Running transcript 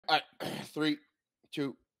All right, 3,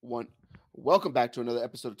 2, 1. Welcome back to another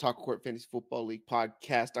episode of TacoCorp Fantasy Football League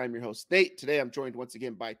podcast. I'm your host, Nate. Today, I'm joined once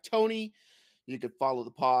again by Tony. You can follow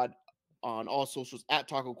the pod on all socials at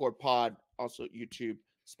TacoCorp Pod, also YouTube,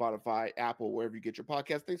 Spotify, Apple, wherever you get your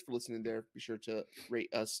podcast. Thanks for listening there. Be sure to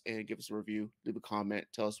rate us and give us a review. Leave a comment.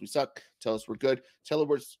 Tell us we suck. Tell us we're good. Tell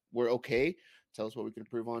us we're okay. Tell us what we can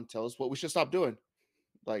improve on. Tell us what we should stop doing.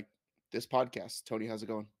 Like this podcast. Tony, how's it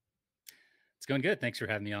going? It's going good. Thanks for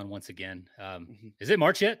having me on once again. Is it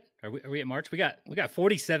March yet? Are we at March? We got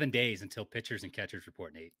 47 days until pitchers and catchers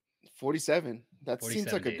report, Nate. 47. That 47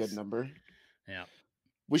 seems like days. a good number. Yeah.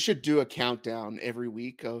 We should do a countdown every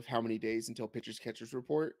week of how many days until pitchers catchers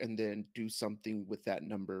report, and then do something with that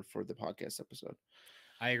number for the podcast episode.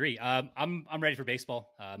 I agree. I'm ready for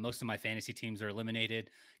baseball. Most of my fantasy teams are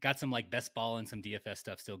eliminated. Got some like best ball and some DFS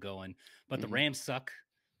stuff still going, but the Rams suck.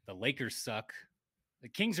 The Lakers suck. The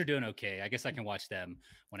Kings are doing okay. I guess I can watch them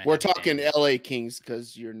when we're talking LA Kings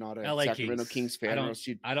because you're not a LA Sacramento Kings fan.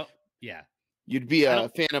 Yeah. You'd be a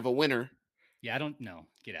fan of a winner. Yeah, I don't know.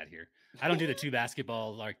 Get out of here. I don't do the two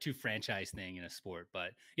basketball, like two franchise thing in a sport, but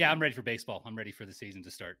yeah, I'm ready for baseball. I'm ready for the season to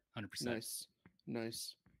start 100%.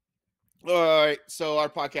 Nice. All right. So our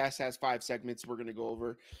podcast has 5 segments we're going to go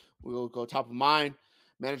over. We'll go top of mind,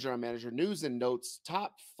 manager on manager news and notes,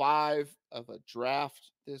 top 5 of a draft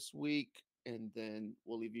this week. And then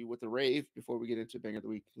we'll leave you with a rave before we get into Banger of the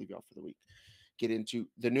Week. Leave you off for the week. Get into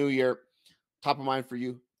the new year. Top of mind for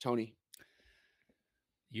you, Tony.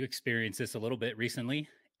 You experienced this a little bit recently.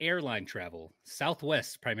 Airline travel,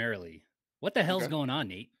 Southwest primarily. What the hell's going on,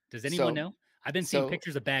 Nate? Does anyone know? I've been seeing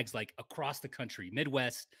pictures of bags like across the country,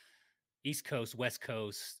 Midwest, East Coast, West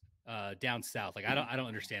Coast, down south. Like I don't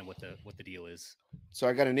understand what the deal is. So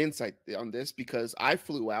I got an insight on this because I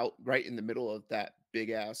flew out right in the middle of that big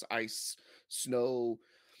ass ice, snow,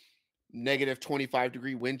 negative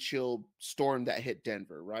 25-degree wind chill storm that hit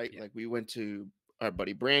Denver, right? Yeah. Like we went to our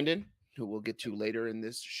buddy Brandon, who we'll get to later in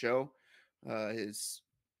this show.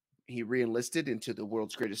 He re-enlisted into the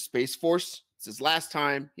world's greatest space force. It's his last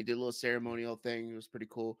time. He did a little ceremonial thing. It was pretty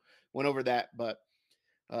cool. Went over that, but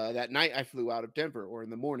that night I flew out of Denver, or in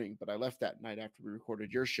the morning, but I left that night after we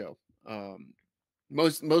recorded your show.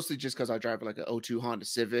 Mostly just because I drive like an 02 Honda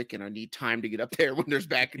Civic and I need time to get up there when there's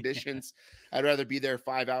bad conditions. I'd rather be there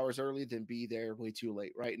 5 hours early than be there way too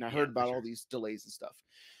late, right? And I heard about all these delays and stuff.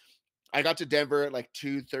 I got to Denver at like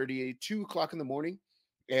 2 o'clock in the morning,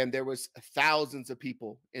 and there was thousands of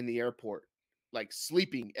people in the airport, like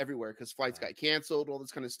sleeping everywhere because flights got canceled, all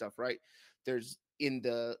this kind of stuff, right? There's in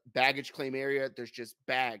the baggage claim area, there's just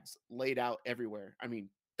bags laid out everywhere. I mean,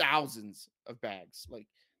 thousands of bags, like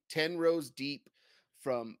 10 rows deep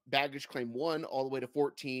from baggage claim 1 all the way to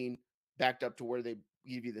 14, backed up to where they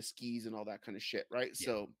give you the skis and all that kind of shit, right?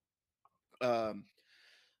 Yeah. So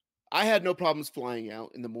I had no problems flying out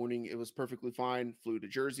in the morning. It was perfectly fine. Flew to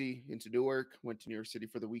Jersey, into Newark, went to New York City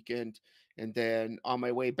for the weekend. And then on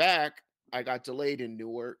my way back, I got delayed in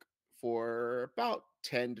Newark for about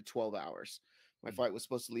 10 to 12 hours. My flight was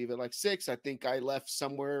supposed to leave at like 6. I think I left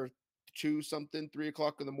somewhere 3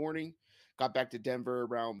 o'clock in the morning. Got back to Denver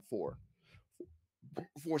around 4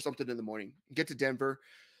 something in the morning. Get to Denver,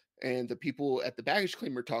 and the people at the baggage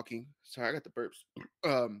claim were talking. Sorry, I got the burps.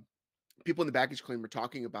 People in the baggage claim were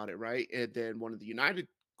talking about it, right? And then one of the United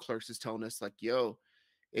clerks is telling us, like, yo,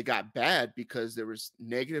 it got bad because there was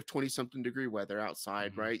negative 20-something degree weather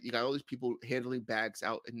outside, right? You got all these people handling bags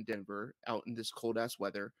out in Denver, out in this cold-ass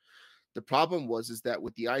weather. The problem is that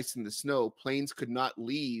with the ice and the snow, planes could not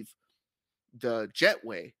leave the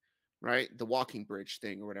jetway, right? The walking bridge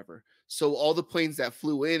thing or whatever. So all the planes that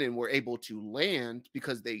flew in and were able to land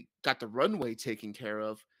because they got the runway taken care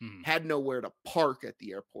of had nowhere to park at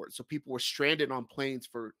the airport. So people were stranded on planes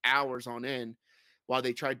for hours on end while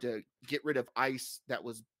they tried to get rid of ice that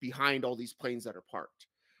was behind all these planes that are parked.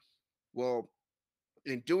 Well,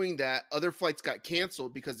 in doing that, other flights got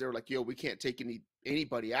canceled because they were like, yo, we can't take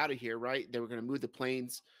anybody out of here, right? They were going to move the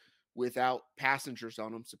planes without passengers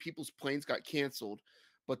on them. So people's planes got canceled,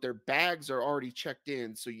 but their bags are already checked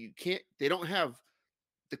in. So they don't have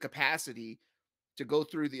the capacity to go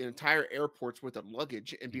through the entire airports with a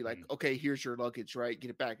luggage and be like, okay, here's your luggage, right?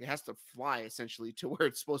 Get it back. It has to fly essentially to where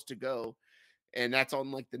it's supposed to go. And that's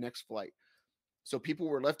on like the next flight. So people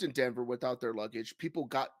were left in Denver without their luggage. People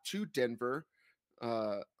got to Denver,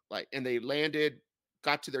 and they landed,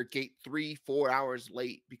 got to their gate 3-4 hours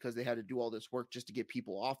late because they had to do all this work just to get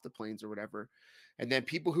people off the planes or whatever. And then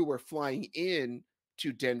people who were flying in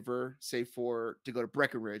to Denver, say to go to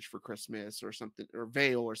Breckenridge for Christmas or something, or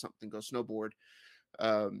Vail or something, go snowboard.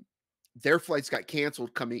 Their flights got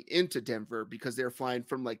canceled coming into Denver because they're flying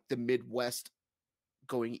from like the Midwest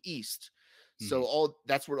going east. Mm-hmm. So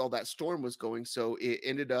that's where all that storm was going. So it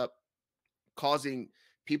ended up causing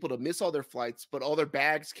people to miss all their flights, but all their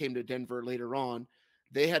bags came to Denver later on.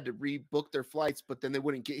 They had to rebook their flights, but then they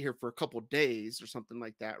wouldn't get here for a couple days or something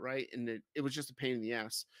like that, right? And it was just a pain in the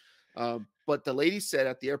ass. But the lady said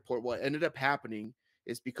at the airport, what ended up happening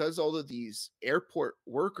is because all of these airport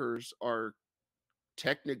workers are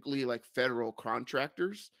technically like federal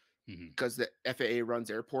contractors Mm-hmm. because the FAA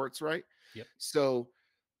runs airports, right? Yep. So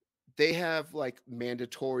they have like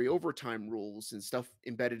mandatory overtime rules and stuff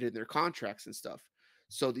embedded in their contracts and stuff.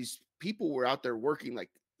 So these people were out there working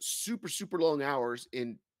like super, super long hours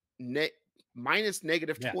in net minus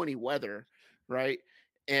negative Yeah. 20 weather, right?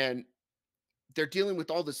 And they're dealing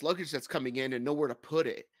with all this luggage that's coming in and nowhere to put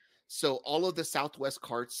it. So all of the Southwest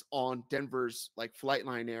carts on Denver's like flight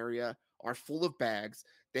line area are full of bags.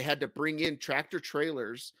 They had to bring in tractor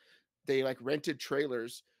trailers. They like rented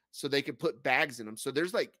trailers so they could put bags in them. So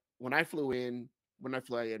there's like when I fly in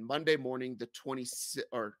Monday morning, the 26th,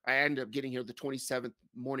 or I ended up getting here the 27th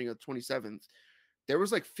morning of the 27th, there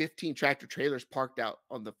was like 15 tractor trailers parked out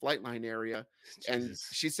on the flight line area. And Jesus.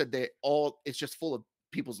 she said it's just full of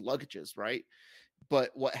people's luggages, right? But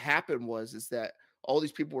what happened is that all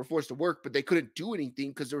these people were forced to work, but they couldn't do anything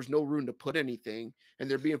because there was no room to put anything. And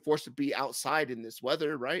they're being forced to be outside in this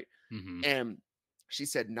weather, right? Mm-hmm. And she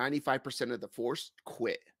said 95% of the force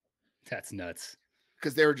quit That's nuts.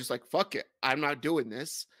 because they were just like, fuck it, I'm not doing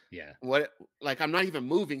this. Yeah. What, like, I'm not even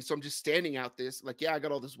moving. So I'm just standing out this, like, yeah, I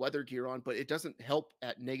got all this weather gear on, but it doesn't help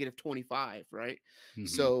at negative 25, right? Mm-hmm.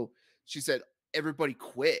 So she said everybody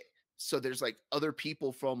quit. So there's like other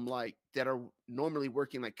people from like that are normally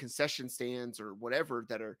working like concession stands or whatever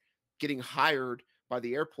that are getting hired by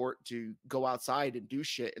the airport to go outside and do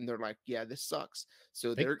shit. And they're like, yeah, this sucks.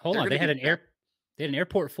 So they're Hold on. going to be back. They had an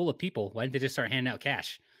airport full of people. Why didn't they just start handing out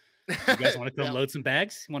cash? You guys want to come Yeah, load some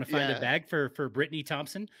bags? You want to find a yeah. bag for Brittany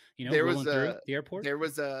Thompson, There was rolling through a the airport? there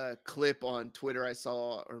was a clip on Twitter I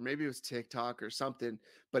saw, or maybe it was TikTok or something,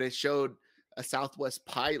 but it showed a Southwest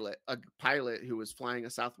a pilot who was flying a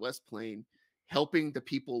Southwest plane, helping the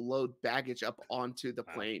people load baggage up onto the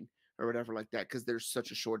Wow. plane or whatever like that, because there's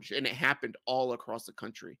such a shortage, and it happened all across the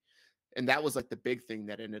country. And that was like the big thing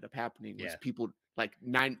that ended up happening was Yeah. people like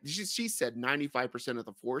she said 95% of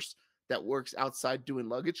the force that works outside doing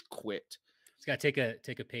luggage quit. It's got to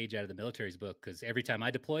take a page out of the military's book, because every time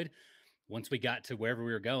I deployed, once we got to wherever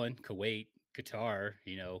we were going, Kuwait, Qatar,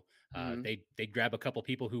 Mhm. they'd grab a couple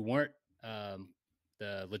people who weren't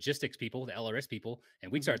the logistics people, the LRS people,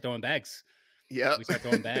 and we'd Mhm. start throwing bags. Yep. We start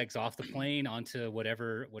throwing bags off the plane onto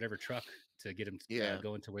whatever truck to get them Yeah.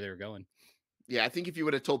 going to where they were going. Yeah, I think if you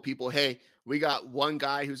would have told people, "Hey, we got one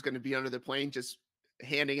guy who's going to be under the plane just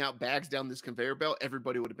handing out bags down this conveyor belt,"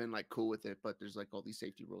 everybody would have been like cool with it. But there's like all these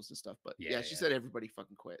safety rules and stuff. But yeah, she Yeah. said everybody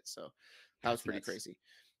fucking quit. So that was That's pretty nuts. crazy.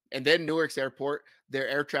 And then Newark's airport, their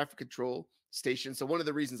air traffic control station. So one of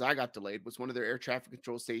the reasons I got delayed was one of their air traffic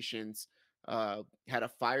control stations had a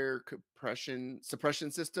fire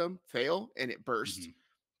suppression system fail and it burst Mm-hmm.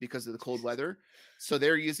 because of the cold Jesus. weather. So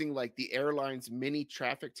they're using like the airline's mini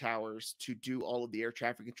traffic towers to do all of the air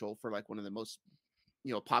traffic control for like one of the most,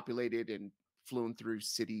 populated and flown through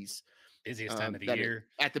cities. Busiest time of the year.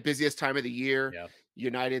 At the busiest time of the year. Yeah.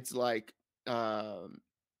 United's like,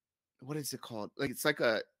 what is it called? Like it's like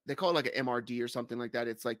they call it like an MRD or something like that.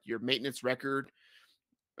 It's like your maintenance record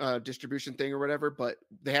distribution thing or whatever, but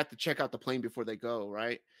they have to check out the plane before they go,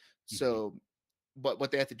 right? Mm-hmm. So, but what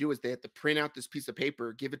they have to do is they have to print out this piece of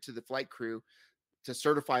paper, give it to the flight crew to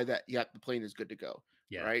certify that the plane is good to go,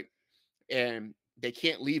 Yeah. right? And they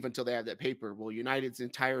can't leave until they have that paper. Well, United's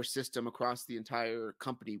entire system across the entire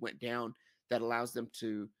company went down that allows them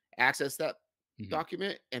to access that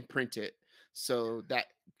document and print it. So that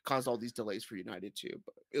caused all these delays for United too.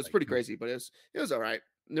 But it was pretty crazy, but it was all right.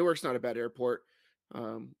 Newark's not a bad airport.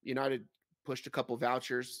 United pushed a couple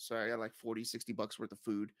vouchers, so I got like 40, $60 worth of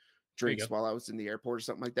food, drinks while I was in the airport or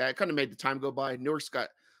something like that. It kind of made the time go by. Newark's got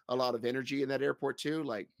a lot of energy in that airport too.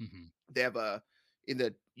 Like they have in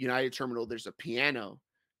the United terminal, there's a piano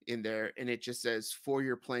in there and it just says for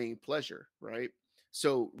your playing pleasure, right?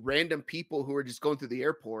 So random people who are just going through the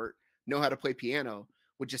airport know how to play piano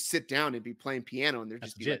would just sit down and be playing piano, and there'd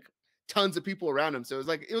just be like tons of people around them. So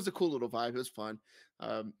it was a cool little vibe. It was fun.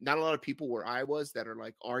 Not a lot of people where I was that are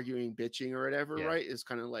like arguing, bitching or whatever, right? It's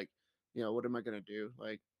kind of like, what am I going to do?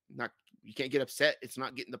 Like, you can't get upset. It's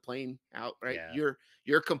not getting the plane out, right? Yeah.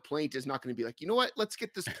 Your complaint is not going to be like, you know what? Let's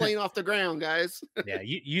get this plane off the ground, guys. Yeah.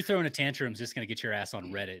 You throwing a tantrum is just going to get your ass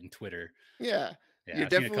on Reddit and Twitter. Yeah. Yeah.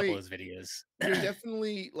 I've seen a couple of those videos. You're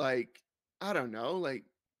definitely like, I don't know, like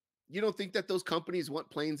you don't think that those companies want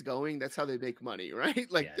planes going? That's how they make money, right?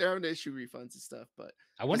 Like Yeah. they're having to issue refunds and stuff. But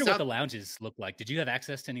I wonder what the lounges look like. Did you have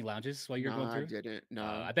access to any lounges while you were no, going I through? didn't. No.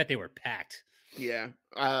 I bet they were packed. Yeah.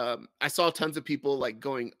 I saw tons of people like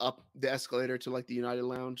going up the escalator to like the United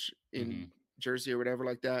Lounge in Jersey or whatever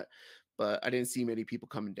like that. But I didn't see many people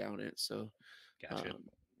coming down it. So Gotcha.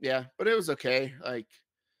 yeah, but it was okay. Like,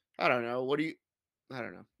 I don't know. I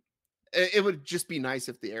don't know. It would just be nice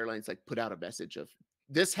if the airlines like put out a message of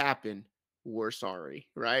this happened. We're sorry,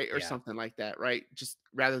 right? Or something like that, right? Just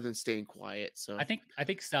rather than staying quiet. So I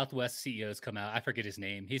think Southwest CEO's come out. I forget his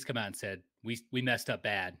name. He's come out and said we messed up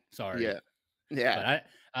bad. Sorry. yeah. Yeah.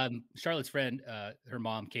 But Charlotte's friend, her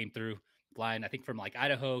mom came through flying, I think from like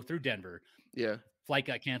Idaho through Denver. Yeah. Flight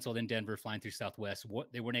got canceled in Denver, flying through Southwest.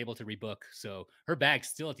 They weren't able to rebook. So her bag's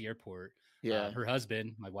still at the airport. Yeah. Her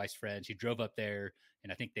husband, my wife's friend, she drove up there,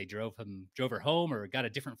 and I think they drove her home or got a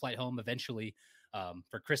different flight home eventually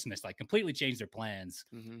for Christmas, like completely changed their plans.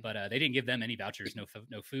 But they didn't give them any vouchers, no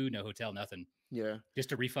food, no hotel, nothing. Yeah.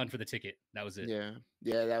 Just a refund for the ticket. That was it. Yeah.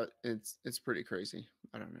 Yeah. It's pretty crazy.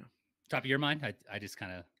 I don't know. Top of your mind? I just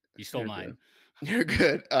kind of, you stole mine. You're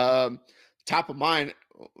good. Top of mind,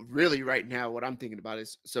 really right now, what I'm thinking about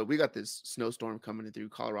is, so we got this snowstorm coming through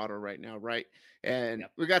Colorado right now, right? And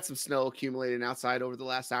we got some snow accumulating outside over the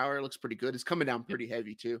last hour. It looks pretty good. It's coming down pretty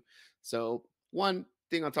heavy too. So one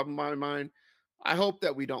thing on top of my mind, I hope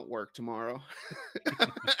that we don't work tomorrow.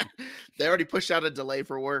 They already pushed out a delay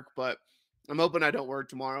for work, but I'm hoping I don't work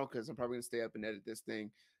tomorrow because I'm probably gonna stay up and edit this thing.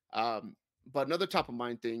 But another top of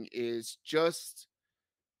mind thing is just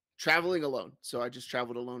traveling alone. So I just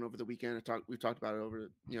traveled alone over the weekend. We've talked about it over,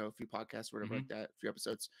 a few podcasts, or whatever like that, a few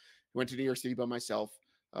episodes. Went to New York City by myself.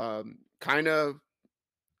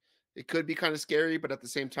 It could be kind of scary, but at the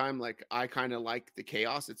same time, like I kind of like the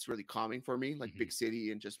chaos. It's really calming for me, like big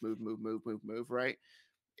city and just move, right?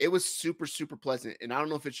 It was super, super pleasant. And I don't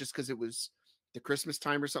know if it's just because it was the Christmas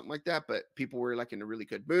time or something like that, but people were like in a really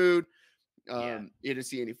good mood. You didn't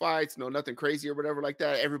see any fights, nothing crazy or whatever like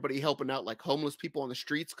that. Everybody helping out like homeless people on the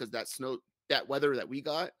streets because that weather that we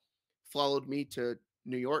got followed me to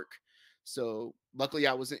New York. So luckily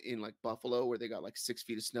I wasn't in like Buffalo where they got like 6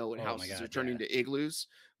 feet of snow and houses are turning to igloos.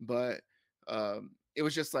 But it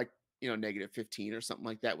was just like, -15 or something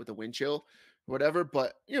like that with a wind chill or whatever.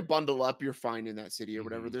 But bundle up, you're fine in that city or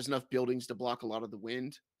whatever. There's enough buildings to block a lot of the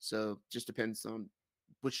wind. So just depends on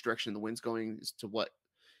which direction the wind's going as to what,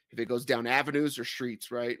 if it goes down avenues or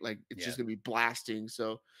streets, right? Like it's just gonna be blasting.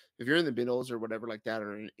 So if you're in the middles or whatever like that,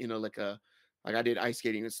 or like I did ice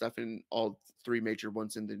skating and stuff in all 3 major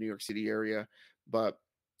ones in the New York City area, but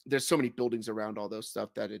there's so many buildings around all those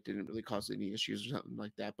stuff that it didn't really cause any issues or something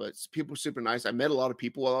like that. But people were super nice. I met a lot of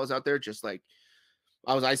people while I was out there, just like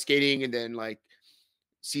I was ice skating and then like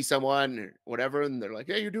see someone or whatever, and they're like,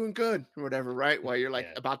 "Hey, you're doing good," or whatever, right? While you're like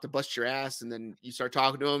about to bust your ass, and then you start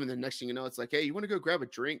talking to them, and then next thing you know, it's like, "Hey, you want to go grab a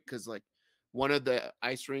drink?" Because like one of the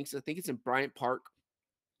ice rinks, I think it's in Bryant Park.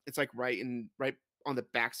 It's like right on the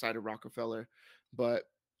backside of Rockefeller, but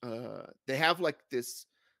they have like this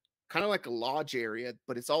kind of like a lodge area,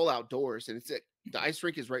 but it's all outdoors, and the ice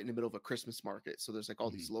rink is right in the middle of a Christmas market. So there's like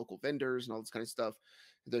all these local vendors and all this kind of stuff.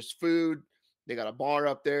 There's food. They got a bar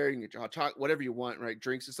up there. You can get your hot chocolate, whatever you want, right?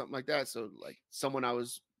 Drinks or something like that. So like someone I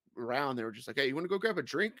was around, they were just like, "Hey, you want to go grab a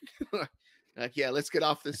drink?" Like, yeah, let's get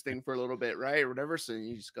off this thing for a little bit, right? Or whatever. So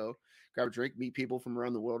you just go grab a drink, meet people from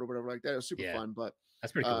around the world or whatever like that. It was super fun. But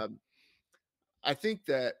that's pretty cool. I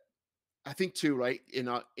think too, right?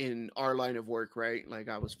 In our line of work, right? Like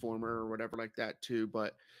I was former or whatever like that too.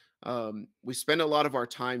 But we spend a lot of our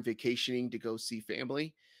time vacationing to go see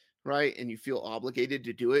family, right? And you feel obligated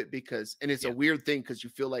to do it because, and it's a weird thing because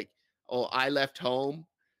you feel like, oh, I left home,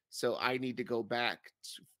 so I need to go back.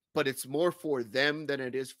 But it's more for them than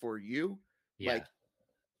it is for you. Like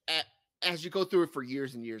as you go through it for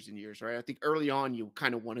years and years and years, right? I think early on you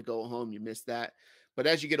kind of want to go home, you miss that. But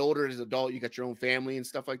as you get older as an adult, you got your own family and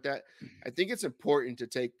stuff like that. I think it's important to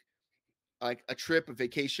take like a trip, a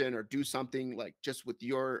vacation, or do something like just with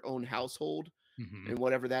your own household and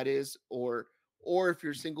whatever that is, or if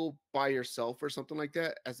you're single by yourself or something like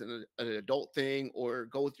that as an adult thing, or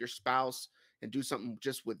go with your spouse and do something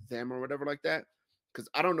just with them or whatever like that. Because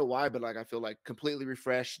I don't know why, but like I feel like completely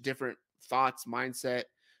refreshed, different thoughts, mindset,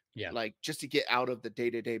 like just to get out of the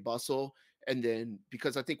day-to-day bustle. And then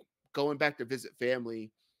because I think going back to visit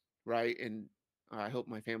family, right? And I hope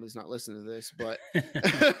my family's not listening to this, but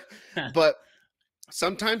but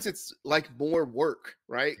sometimes it's like more work,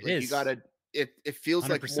 right? Like you gotta, it feels 100%.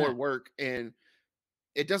 Like more work, and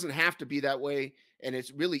it doesn't have to be that way, and it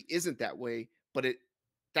really isn't that way, but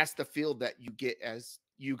that's the feel that you get as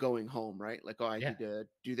you going home, right? Like, oh, I Yeah. need to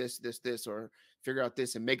do this, or figure out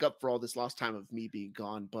this and make up for all this lost time of me being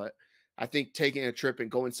gone. But I think taking a trip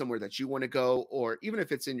and going somewhere that you want to go, or even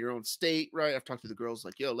if it's in your own state, right? I've talked to the girls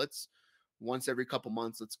like, yo, let's once every couple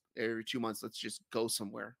months, every 2 months, let's just go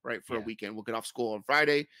somewhere, right? For a weekend. We'll get off school on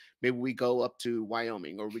Friday. Maybe we go up to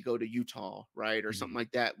Wyoming, or we go to Utah, right? Or something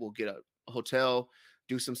like that. We'll get a hotel,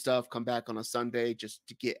 do some stuff, come back on a Sunday just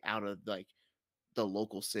to get out of like the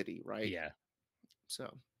local city, right? Yeah.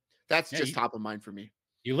 So that's just top of mind for me.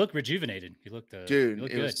 You look rejuvenated. You look dude. You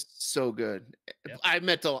look it good. Was so good. Yep. I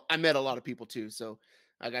met a lot of people too. So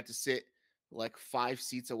I got to sit like 5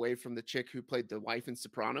 seats away from the chick who played the wife in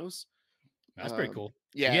Sopranos. That's pretty cool.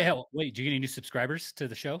 Yeah. Wait, do you get any new subscribers to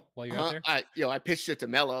the show while you're out there? I pitched it to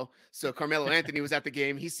Mello. So Carmelo Anthony was at the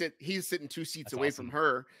game. He's sitting 2 seats away from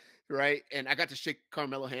her, right? And I got to shake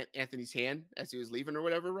Carmelo Anthony's hand as he was leaving or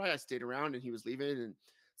whatever, right? I stayed around and he was leaving, and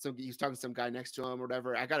he was talking to some guy next to him or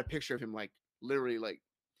whatever. I got a picture of him like literally like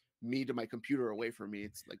me to my computer away from me.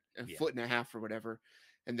 It's like a foot and a half or whatever.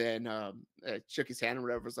 And then shook his hand or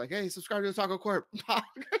whatever. Was like, hey, subscribe to the TacoCorp.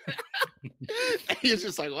 He was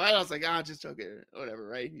just like, what? I was like, just joking, whatever,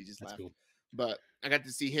 right? He just laughed. Cool. But I got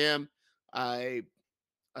to see him. I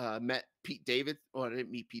met Pete Davidson. Oh, I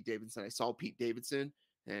didn't meet Pete Davidson. I saw Pete Davidson,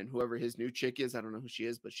 and whoever his new chick is, I don't know who she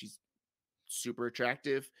is, but she's super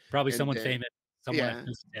attractive. Probably someone famous. Someone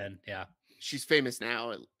yeah. She's famous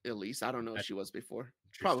now, at least. I don't know if she was before.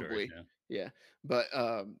 Probably. Story, yeah. But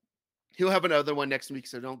he'll have another one next week,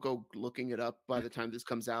 so don't go looking it up. By the time this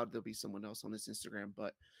comes out, there'll be someone else on this Instagram.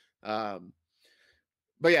 But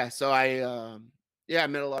yeah, so I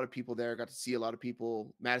met a lot of people there. Got to see a lot of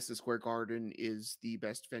people. Madison Square Garden is the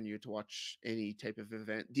best venue to watch any type of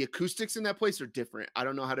event. The acoustics in that place are different. I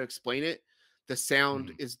don't know how to explain it. The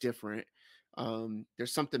sound is different.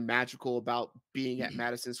 There's something magical about being at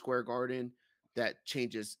Madison Square Garden that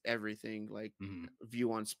changes everything, like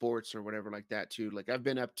view on sports or whatever like that too. Like I've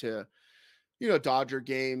been up to, Dodger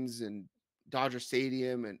games and Dodger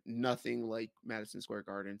Stadium, and nothing like Madison Square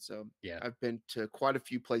Garden. So I've been to quite a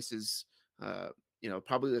few places,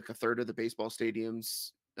 probably like a third of the baseball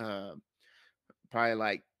stadiums, probably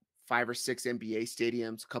like 5 or 6 NBA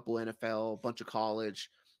stadiums, a couple NFL, a bunch of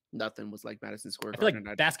college. Nothing was like Madison Square Garden.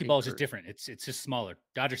 Like basketball is just different. It's just smaller.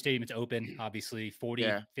 Dodger Stadium, it's open, obviously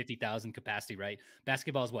 40, 50,000 capacity, right?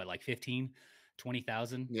 Basketball is what, like 15,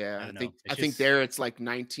 20,000? Yeah. I think there it's like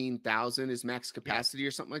 19,000 is max capacity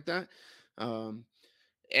or something like that.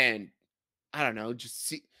 And I don't know, just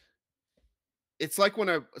see, it's like when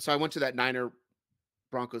I went to that Niner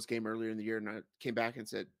Broncos game earlier in the year, and I came back and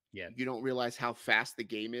said, you don't realize how fast the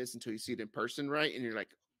game is until you see it in person, right? And you're like,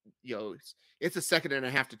 it's a second and a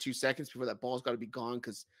half to 2 seconds before that ball's got to be gone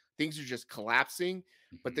because things are just collapsing.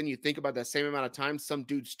 But then you think about that same amount of time, some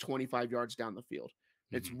dude's 25 yards down the field.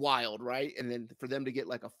 It's wild, right? And then for them to get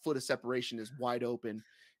like a foot of separation is wide open.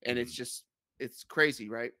 And it's crazy,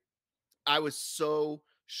 right? I was so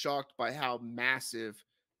shocked by how massive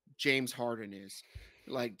James Harden is.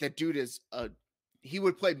 Like that dude is he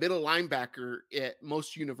would play middle linebacker at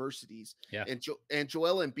most universities. Yeah. And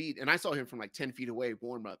Joel Embiid, and I saw him from like 10 feet away,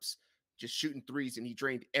 warm-ups, just shooting threes, and he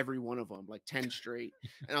drained every one of them, like 10 straight.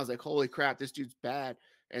 And I was like, holy crap, this dude's bad.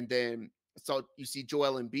 And then so you see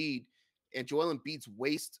Joel Embiid, and Joel Embiid's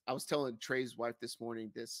waist. I was telling Trey's wife this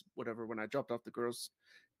morning, when I dropped off the girls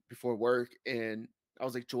before work, and I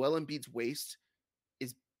was like, Joel Embiid's waist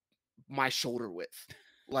is my shoulder width.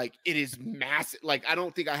 Like it is massive. Like I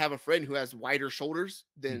don't think I have a friend who has wider shoulders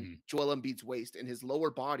than Joel Embiid's waist, and his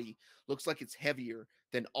lower body looks like it's heavier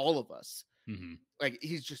than all of us. Like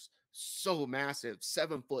he's just so massive,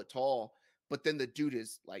 7 foot tall. But then the dude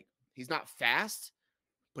is like, he's not fast,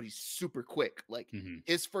 but he's super quick. Like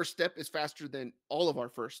his first step is faster than all of our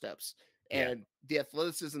first steps. And the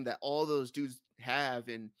athleticism that all those dudes have.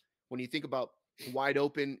 And when you think about wide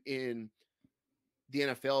open in the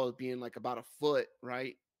NFL being like about a foot,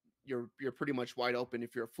 right? You're pretty much wide open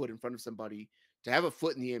if you're a foot in front of somebody. To have a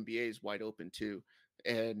foot in the NBA is wide open too.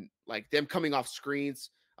 And like them coming off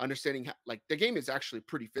screens, understanding how, like the game is actually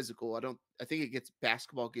pretty physical. I think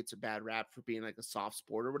basketball gets a bad rap for being like a soft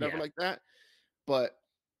sport or whatever like that. But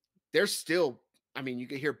there's still, I mean, you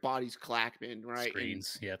can hear bodies clapping, right?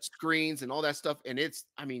 Screens and all that stuff. And it's,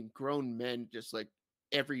 I mean, grown men, just like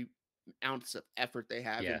every ounce of effort they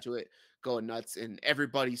have into it, going nuts. And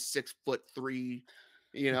everybody's 6'3",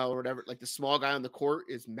 or whatever. Like the small guy on the court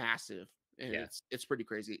is massive. And it's pretty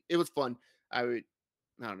crazy. It was fun. I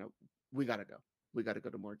don't know. We got to go. We got to go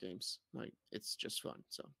to more games. Like it's just fun.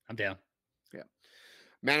 So I'm down. Yeah.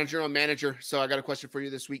 Manager on manager. So I got a question for you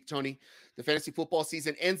this week, Tony. The fantasy football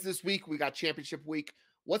season ends this week. We got championship week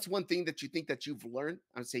what's one thing that you think that you've learned?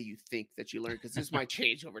 I'd say you think that you learned, because this might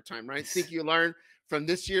change over time, right? Think you learn from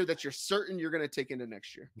this year that you're certain you're going to take into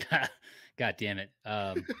next year. God damn it.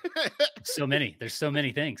 So many. There's so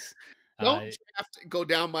many things. Don't have to go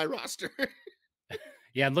down my roster.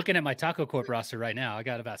 Yeah, I'm looking at my TacoCorp roster right now. I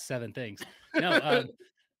got about 7 things. No,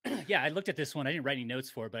 yeah, I looked at this one. I didn't write any notes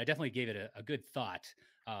for it, but I definitely gave it a good thought.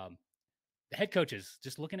 The head coaches,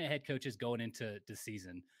 just looking at head coaches going into the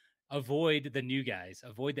season, avoid the new guys,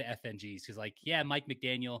 avoid the FNGs. Because, like, yeah, Mike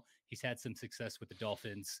McDaniel, he's had some success with the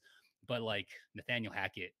Dolphins, but like Nathaniel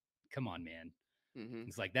Hackett, come on, man. Mm-hmm.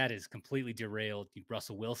 It's like that is completely derailed.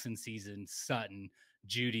 Russell Wilson season, Sutton,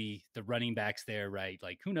 Judy, the running backs there, right?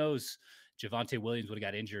 Like, who knows? Javonte Williams would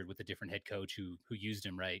have got injured with a different head coach who used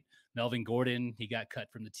him, right? Melvin Gordon, he got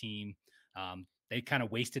cut from the team. They kind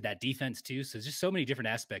of wasted that defense too. So there's just so many different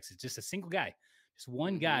aspects. It's just a single guy, just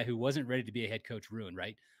one guy who wasn't ready to be a head coach ruined,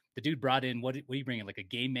 right? The dude brought in, what are you bringing? Like a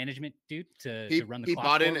game management dude to run the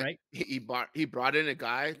clock for, right? He brought in a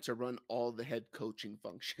guy to run all the head coaching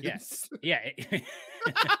functions. Yes. Yeah.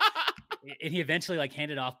 And he eventually like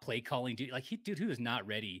handed off play calling dude. Like dude who is not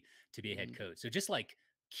ready to be a head coach. So just like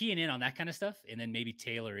keying in on that kind of stuff, and then maybe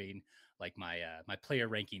tailoring like my player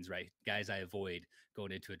rankings, right? Guys I avoid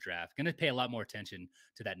going into a draft. Going to pay a lot more attention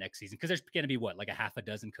to that next season, because there's going to be like a half a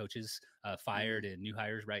dozen coaches fired and new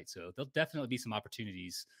hires, right? So there'll definitely be some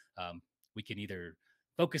opportunities we can either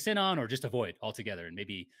focus in on or just avoid altogether. And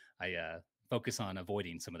maybe I focus on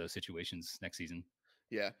avoiding some of those situations next season.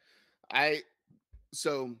 Yeah.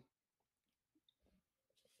 So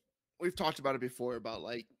we've talked about it before about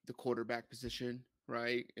like the quarterback position,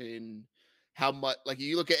 right? And how much, like,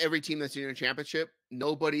 you look at every team that's in a championship,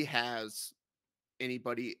 nobody has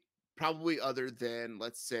anybody probably other than,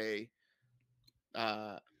 let's say,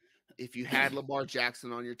 if you had Lamar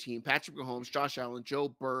Jackson on your team, Patrick Mahomes, Josh Allen, Joe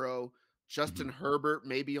Burrow, Justin Herbert,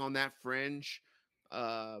 maybe on that fringe,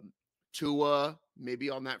 Tua, maybe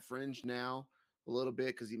on that fringe now a little bit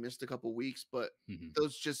because he missed a couple weeks, but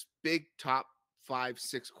those just big top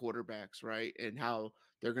 5-6 quarterbacks, right? And how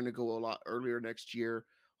they're going to go a lot earlier next year.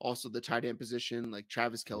 Also, the tight end position, like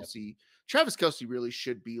Travis Kelce. Yep. Travis Kelce really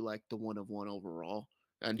should be like the 1 of 1 overall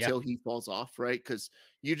until he falls off, right? Because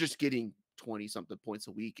you're just getting 20-something points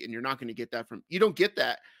a week, and you're not going to get that you don't get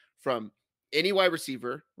that from any wide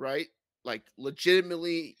receiver, right? Like,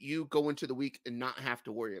 legitimately, you go into the week and not have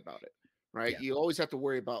to worry about it, right? You always have to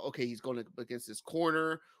worry about, okay, he's going against this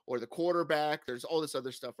corner or the quarterback. There's all this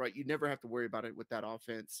other stuff, right? You never have to worry about it with that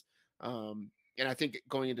offense. And I think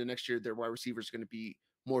going into next year, their wide receiver is going to be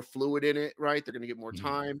more fluid in it, right? They're going to get more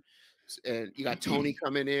time. And you got Tony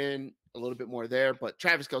coming in a little bit more there. But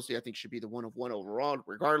Travis Kelce, I think, should be the 1 of 1 overall,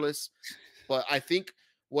 regardless. But I think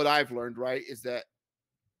what I've learned, right, is that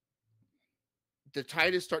the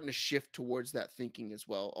tide is starting to shift towards that thinking as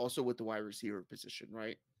well. Also with the wide receiver position,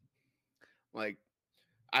 right? Like,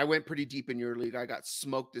 I went pretty deep in your league. I got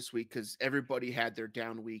smoked this week because everybody had their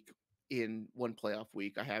down week in one playoff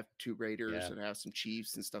week. I have 2 Raiders and I have some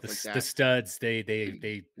Chiefs and stuff like that. The studs,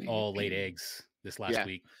 they all laid eggs this last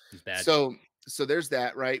week. It was bad. So there's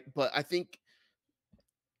that, right? But I think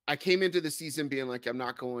I came into the season being like,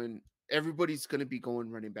 everybody's going to be going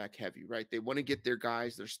running back heavy, right? They want to get their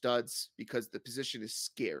guys, their studs, because the position is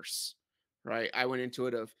scarce, right? I went into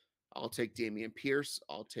it of, I'll take Dameon Pierce,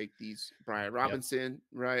 I'll take these Brian Robinson,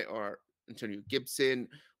 right? Or Antonio Gibson,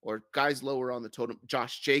 or guys lower on the totem,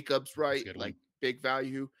 Josh Jacobs, right? Like, big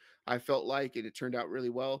value, I felt like, and it turned out really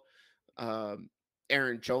well.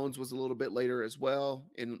 Aaron Jones was a little bit later as well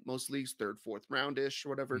in most leagues, 3rd, 4th roundish or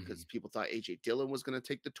whatever, because people thought AJ Dillon was going to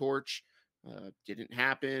take the torch. Didn't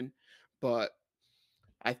happen. But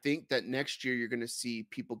I think that next year you're going to see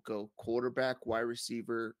people go quarterback, wide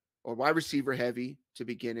receiver, or wide receiver heavy to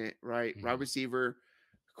begin it, right? Wide receiver,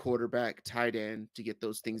 quarterback, tight end to get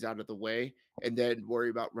those things out of the way, and then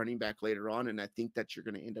worry about running back later on. And I think that you're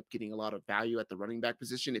going to end up getting a lot of value at the running back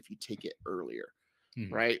position if you take it earlier,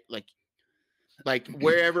 right? Like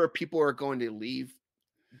wherever people are going to leave,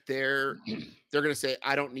 they're going to say,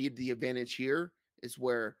 I don't need the advantage here, is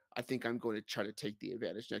where I think I'm going to try to take the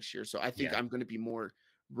advantage next year. So I think I'm going to be more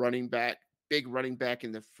running back, big running back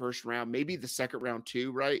in the first round, maybe the second round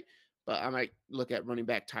too, right? But I might look at running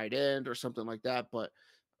back, tight end, or something like that. But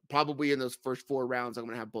probably in those first 4 rounds, I'm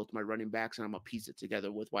going to have both my running backs, and I'm going to piece it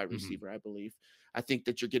together with wide receiver, I believe. I think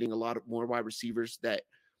that you're getting a lot of more wide receivers that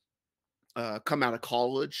come out of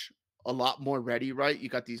college a lot more ready, right? You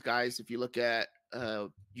got these guys, if you look at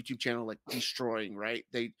YouTube channel like Destroying, right?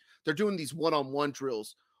 They're doing these one-on-one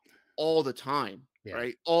drills all the time,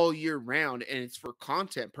 right? All year round, and it's for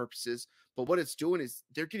content purposes. But what it's doing is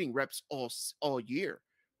they're getting reps all year,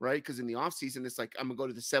 right? Because in the off season, it's like I'm gonna go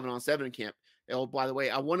to the 7-on-7 camp. Oh, by the way,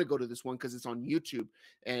 I want to go to this one because it's on YouTube,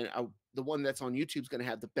 and the one that's on YouTube is gonna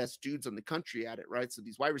have the best dudes in the country at it, right? So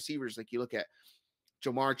these wide receivers, like you look at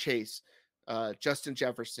Jamar Chase, Justin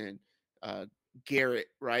Jefferson, Garrett,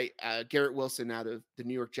 right? Garrett Wilson out of the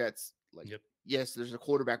New York Jets. Like, Yep. yes, there's a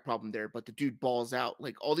quarterback problem there, but the dude balls out.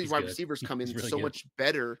 Like all these He's wide good. receivers come He's in really so good. much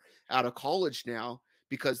better out of college now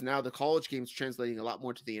because now the college game is translating a lot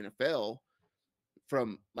more to the NFL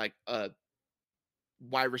from like a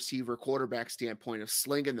wide receiver quarterback standpoint of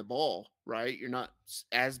slinging the ball, right? You're not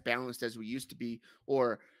as balanced as we used to be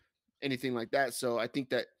or anything like that. So I think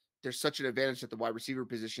that there's such an advantage at the wide receiver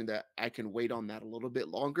position that I can wait on that a little bit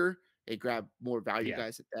longer and grab more value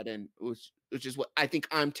guys at that end, which is what I think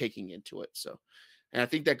I'm taking into it. So, and I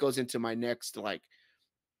think that goes into my next, like,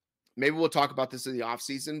 maybe we'll talk about this in the off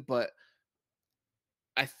season, but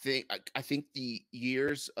I think the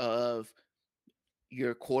years of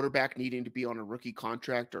your quarterback needing to be on a rookie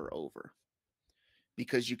contract are over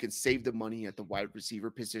because you can save the money at the wide receiver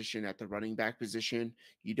position, at the running back position.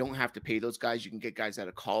 You don't have to pay those guys. You can get guys out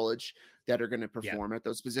of college that are going to perform at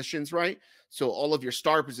those positions, right? So all of your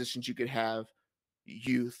star positions, you could have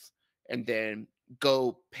youth and then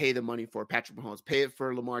go pay the money for Patrick Mahomes, pay it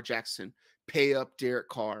for Lamar Jackson, pay up Derek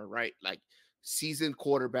Carr, right? Like seasoned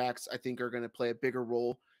quarterbacks, I think are going to play a bigger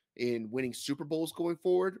role in winning Super Bowls going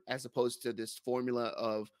forward, as opposed to this formula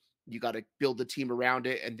of you got to build the team around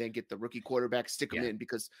it and then get the rookie quarterback, stick them in,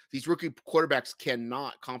 because these rookie quarterbacks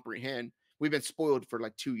cannot comprehend. We've been spoiled for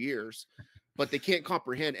like 2 years, but they can't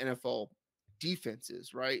comprehend NFL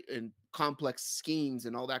defenses, right? And complex schemes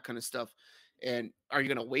and all that kind of stuff. And are you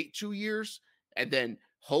going to wait 2 years and then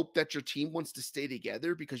hope that your team wants to stay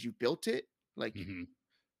together because you built it? Like,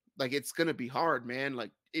 like it's going to be hard, man.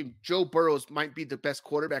 Like if Joe Burrows might be the best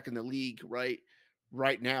quarterback in the league right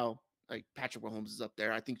now. Like Patrick Mahomes is up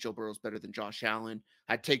there. I think Joe Burrow is better than Josh Allen.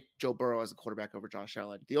 I'd take Joe Burrow as a quarterback over Josh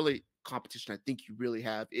Allen. The only competition I think you really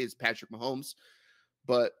have is Patrick Mahomes.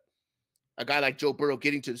 But a guy like Joe Burrow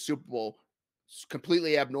getting to the Super Bowl is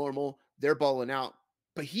completely abnormal. They're balling out.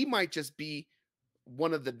 But he might just be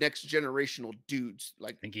one of the next generational dudes.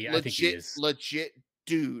 Like I think he is. Legit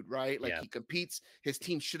dude, right? Like he competes. His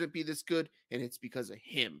team shouldn't be this good, and it's because of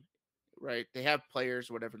him, right? They have players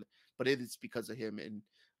or whatever, but it is because of him. And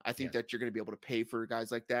I think that you're going to be able to pay for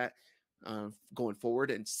guys like that going forward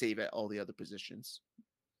and save at all the other positions.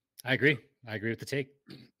 I agree. I agree with the take.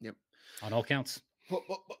 Yep. On all counts.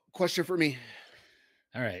 Question for me.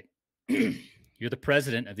 All right. You're the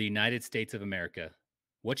president of the United States of America.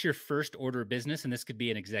 What's your first order of business? And this could be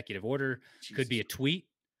an executive order, could be a tweet,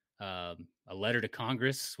 a letter to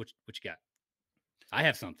Congress. What you got? I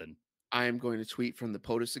have something. I am going to tweet from the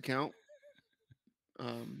POTUS account.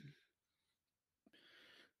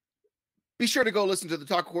 Be sure to go listen to the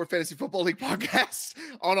TacoCorp Fantasy Football League podcast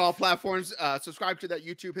on all platforms. Subscribe to that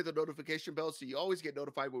YouTube, hit the notification bell so you always get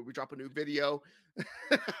notified when we drop a new video.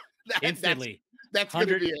 Instantly. That's going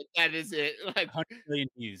to be it. That is it. Like 100 million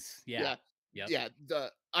views. Yeah.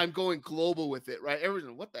 I'm going global with it, right?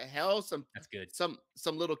 Everyone, what the hell? That's good. Some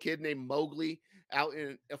little kid named Mowgli out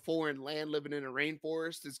in a foreign land living in a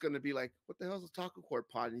rainforest is going to be like, what the hell is a TacoCorp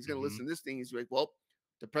pod? And he's going to listen to this thing. He's like, well,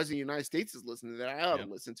 the president of the United States is listening to that. I ought to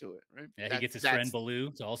listen to it, right? Yeah, he gets his friend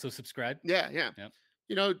Baloo to also subscribe. Yeah.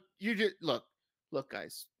 You know, you just look,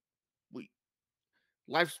 guys.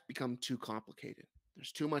 Life's become too complicated.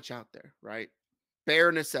 There's too much out there, right?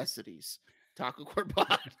 Bare necessities. TacoCorp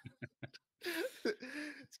pod.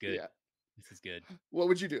 It's good. Yeah. This is good. What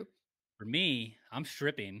would you do? For me, I'm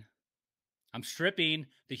stripping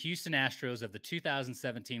the Houston Astros of the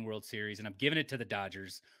 2017 World Series, and I'm giving it to the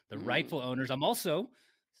Dodgers, the rightful owners. I'm also,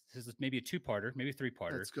 this is maybe a two-parter, maybe a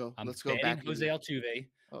three-parter. Let's go. I'm banning Jose Altuve.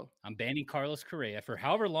 I'm banning Carlos Correa for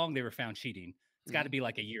however long they were found cheating. It's got to be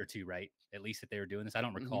like a year or two, right? At least that they were doing this. I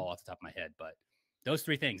don't recall off the top of my head, but those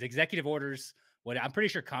three things, executive orders, what I'm pretty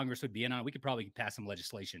sure Congress would be in on. We could probably pass some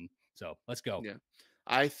legislation. So let's go. Yeah.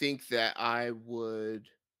 I think that I would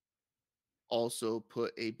also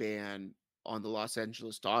put a ban on the Los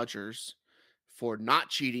Angeles Dodgers for not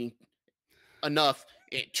cheating enough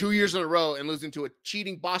 2 years in a row and losing to a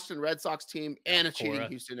cheating Boston Red Sox team and a cheating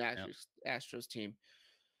Houston Astros team.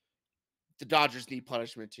 The Dodgers need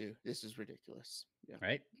punishment too. This is ridiculous. Yeah.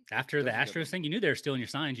 Right. After the Astros thing, you knew they were still in your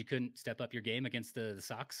signs. You couldn't step up your game against the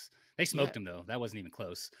Sox. They smoked them though. That wasn't even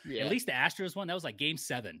close. Yeah. At least the Astros one, that was like game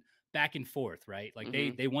 7, back and forth, right? Like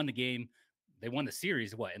they won the game. They won the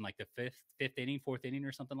series, what, in like the fifth inning, 4th inning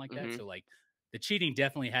or something like that. So like the cheating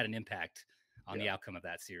definitely had an impact on the outcome of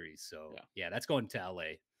that series. So yeah, that's going to LA.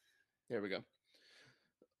 There we go.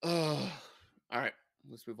 All right.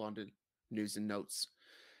 Let's move on to news and notes.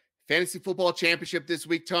 Fantasy football championship this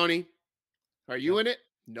week, Tony. Are you in it?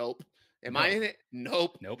 Nope. Am I in it?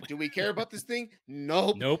 Nope. Nope. Do we care about this thing?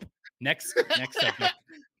 Nope. Nope. Next subject.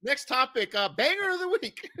 Next topic, banger of the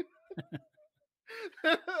week.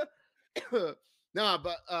 No,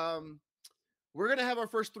 but we're going to have our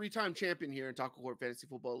first 3-time champion here in TacoCorp Fantasy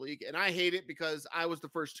Football League. And I hate it because I was the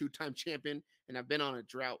first 2-time champion and I've been on a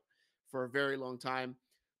drought for a very long time.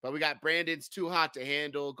 But we got Brandon's too hot to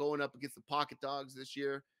handle going up against the Pocket Dogs this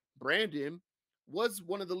year. Brandon was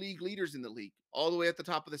one of the league leaders in the league, all the way at the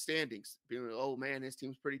top of the standings. Being like, oh man, his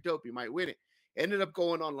team's pretty dope. You might win it. Ended up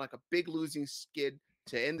going on like a big losing skid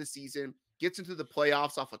to end the season. Gets into the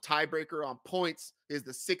playoffs off a tiebreaker on points. Is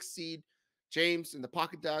the 6th seed. James and the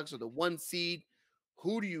Pocket Dogs are the 1 seed.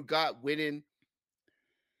 Who do you got winning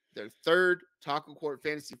their 3rd TacoCorp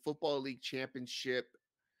Fantasy Football League championship?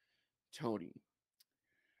 Tony.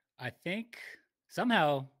 I think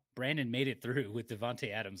somehow Brandon made it through with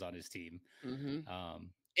Davante Adams on his team. Mm-hmm.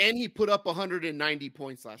 And he put up 190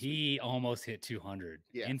 points last week. He almost hit 200.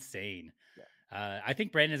 Yeah. Insane. Yeah. I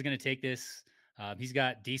think Brandon's going to take this. He's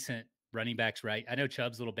got decent running backs, right? I know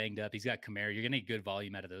Chubb's a little banged up. He's got Kamara. You're going to get good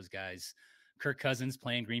volume out of those guys. Kirk Cousins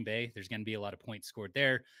playing Green Bay. There's going to be a lot of points scored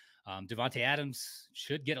there. Davante Adams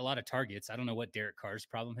should get a lot of targets. I don't know what Derek Carr's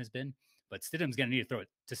problem has been, but Stidham's going to need to throw it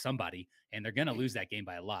to somebody, and they're going to lose that game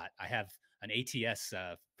by a lot. I have an ATS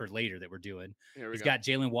for later that we're doing. He's got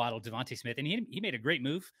Jalen Waddle, Devontae Smith, and he made a great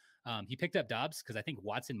move. He picked up Dobbs because I think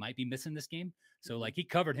Watson might be missing this game. So like he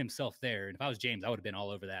covered himself there. And if I was James, I would have been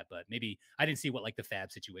all over that, but maybe I didn't see what like the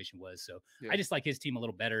fab situation was. So I just like his team a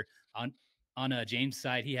little better. On James'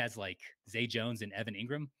 side, he has like Zay Jones and Evan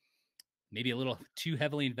Ingram, maybe a little too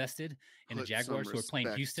heavily invested in the Jaguars who are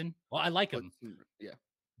playing Houston. Well, I like them. Yeah.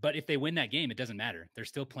 But if they win that game, it doesn't matter. They're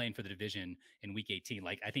still playing for the division in week 18.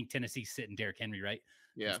 Like I think Tennessee's sitting Derrick Henry, right?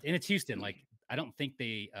 Yeah. And it's Houston. Like I don't think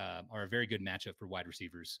they are a very good matchup for wide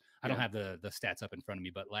receivers. I don't have the stats up in front of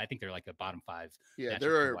me, but I think they're like a bottom 5. Yeah,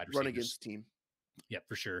 they're a run against team. Yeah,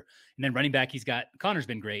 for sure. And then running back, he's got Connor's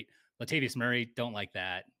been great. Latavius Murray, don't like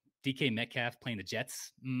that. DK Metcalf playing the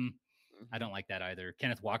Jets. I don't like that either.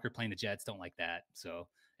 Kenneth Walker playing the Jets. Don't like that. So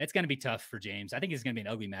it's going to be tough for James. I think it's going to be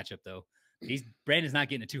an ugly matchup though. Brandon's not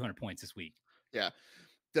getting to 200 points this week. Yeah.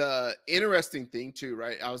 The interesting thing too,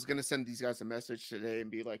 right? I was going to send these guys a message today and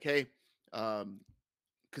be like, hey,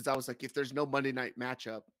 because I was like, if there's no Monday night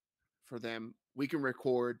matchup for them, we can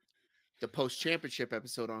record the post-championship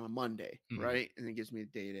episode on a Monday, right? And it gives me a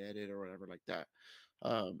day to edit or whatever like that.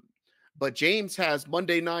 But James has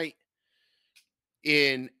Monday night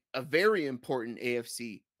in a very important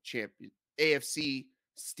AFC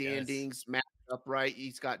standings matchup, right?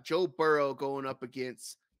 He's got Joe Burrow going up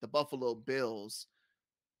against the Buffalo Bills.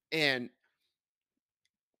 And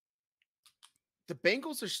the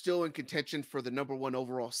Bengals are still in contention for the number 1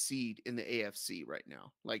 overall seed in the AFC right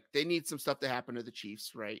now. Like they need some stuff to happen to the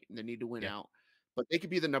Chiefs, right? And they need to win out, but they could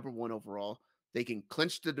be the number 1 overall. They can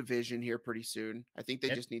clinch the division here pretty soon. I think they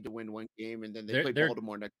just need to win 1 game, and then they play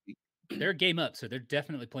Baltimore next week. They're a game up, so they're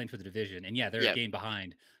definitely playing for the division. And they're a game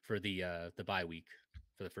behind for the bye week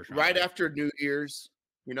for the first round. Right after New Year's,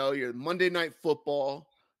 your Monday Night Football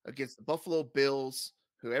against the Buffalo Bills,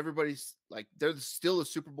 who everybody's like, they're still a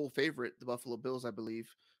Super Bowl favorite, the Buffalo Bills, I believe.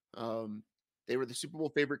 They were the Super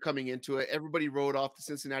Bowl favorite coming into it. Everybody wrote off the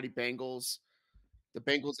Cincinnati Bengals. The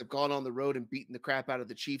Bengals have gone on the road and beaten the crap out of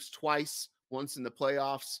the Chiefs twice, once in the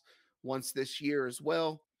playoffs, once this year as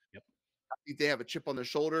well. Yep. I think they have a chip on their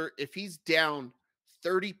shoulder. If he's down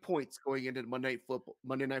 30 points going into Monday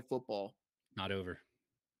Night Football, not over,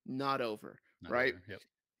 right? Over. Yep.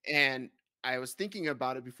 And I was thinking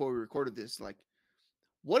about it before we recorded this, like,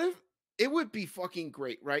 what if it would be fucking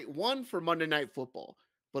great, right? One, for Monday Night Football,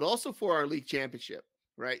 but also for our league championship,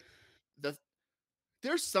 right?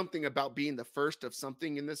 There's something about being the first of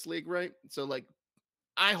something in this league, right? So, like,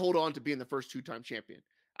 I hold on to being the first 2-time champion.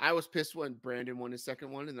 I was pissed when Brandon won his second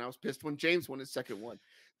one, and I was pissed when James won his second one.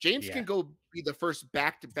 James can go be the first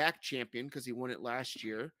back-to-back champion because he won it last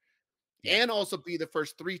year, and also be the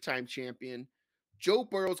first 3-time champion. Joe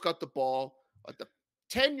Burrow's got the ball at the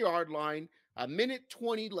 10-yard line,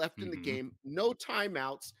 1:20 left in the game, no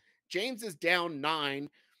timeouts. James is down 9,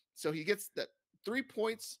 so he gets the 3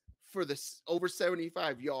 points for the over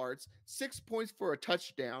 75 yards, 6 points for a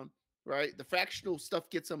touchdown, right? The fractional stuff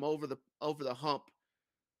gets him over the hump.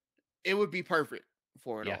 It would be perfect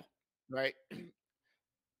for it all, right?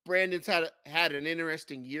 Brandon's had an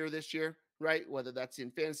interesting year this year, right? Whether that's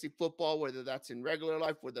in fantasy football, whether that's in regular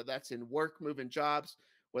life, whether that's in work, moving jobs,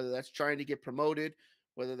 whether that's trying to get promoted,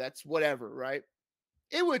 whether that's whatever, right?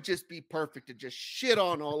 It would just be perfect to just shit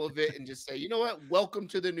on all of it and just say, you know what? Welcome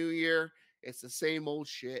to the new year. It's the same old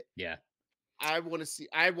shit. Yeah. I want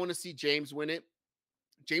to see James win it.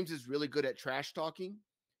 James is really good at trash talking.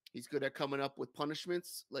 He's good at coming up with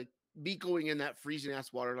punishments. Like me going in that freezing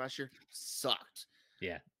ass water last year sucked.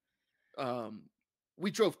 Yeah.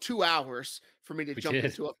 We drove 2 hours for me to jump did.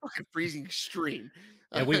 into a fucking freezing stream.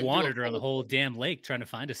 Yeah, we wandered around the whole damn lake trying to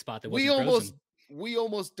find a spot that wasn't frozen. We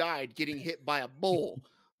almost died getting hit by a bull.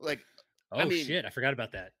 Like, I mean, shit, I forgot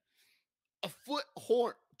about that. A foot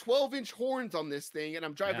horn, 12-inch horns on this thing, and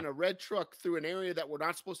I'm driving a red truck through an area that we're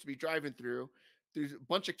not supposed to be driving through. There's a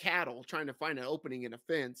bunch of cattle trying to find an opening in a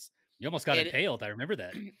fence. You almost got impaled. I remember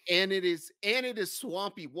that. And it is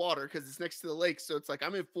swampy water because it's next to the lake. So it's like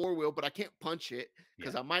I'm in 4-wheel, but I can't punch it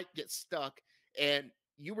because I might get stuck. And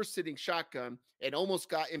you were sitting shotgun and almost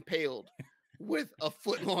got impaled with a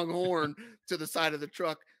foot-long horn to the side of the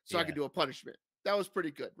truck so I could do a punishment. That was pretty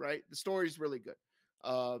good, right? The story's really good.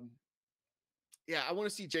 Yeah, I want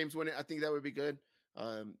to see James win it. I think that would be good.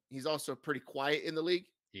 He's also pretty quiet in the league.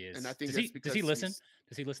 He is. And I think does he listen?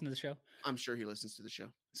 Does he listen to the show? I'm sure he listens to the show.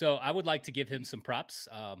 So I would like to give him some props.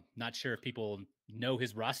 Not sure if people know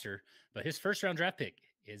his roster, but his first round draft pick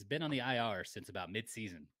has been on the IR since about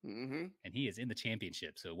mid-season. And he is in the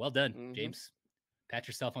championship. So well done, James. Pat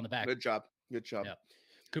yourself on the back. Good job. Good job. Yep.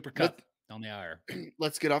 Cooper Kupp on the IR.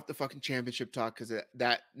 Let's get off the fucking championship talk because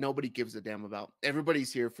that nobody gives a damn about.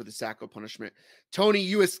 Everybody's here for the SACKO punishment. Tony,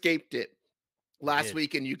 you escaped it last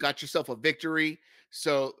week and you got yourself a victory.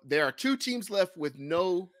 So there are 2 teams left with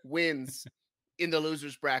no wins in the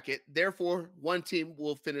losers bracket. Therefore, one team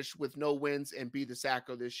will finish with no wins and be the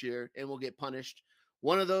SACKO this year and will get punished.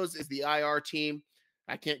 One of those is the IR team.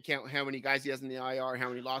 I can't count how many guys he has in the IR, how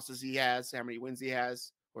many losses he has, how many wins he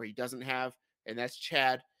has or he doesn't have. And that's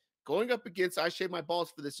Chad. Going up against I Shave My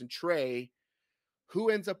Balls for this and Trey, who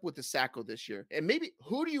ends up with the SACKO this year? And maybe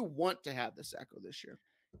who do you want to have the SACKO this year?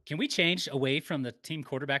 Can we change away from the team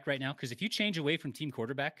quarterback right now? Because if you change away from team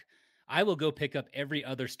quarterback, I will go pick up every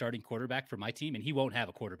other starting quarterback for my team, and he won't have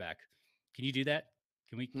a quarterback. Can you do that?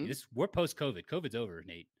 Can we? We're post-COVID. COVID's over,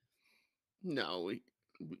 Nate. No,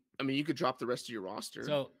 I mean, you could drop the rest of your roster.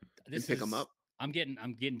 So this pick them up. I'm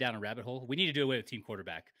getting down a rabbit hole. We need to do away with team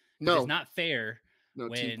quarterback. No, it's not fair. No,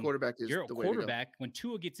 team quarterback is you're the a way quarterback to go. when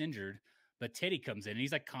Tua gets injured, but Teddy comes in and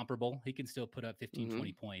he's like comparable. He can still put up 15,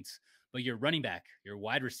 20 points. But your running back, your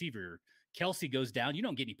wide receiver, Kelsey goes down. You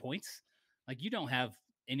don't get any points. Like you don't have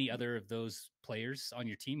any other of those players on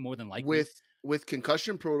your team more than likely. With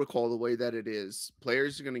concussion protocol, the way that it is,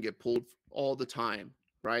 players are going to get pulled all the time,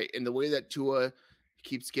 right? And the way that Tua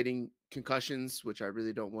keeps getting concussions, which I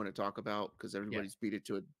really don't want to talk about because everybody's beat it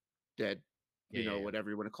to a dead, whatever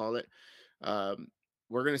you want to call it.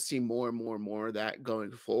 We're going to see more and more and more of that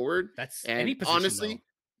going forward. That's and any position, honestly,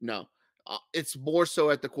 no, it's more so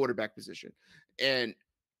at the quarterback position. And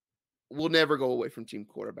we'll never go away from team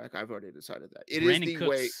quarterback. I've already decided that. It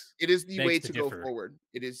is the way to go forward.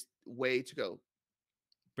 It is way to go.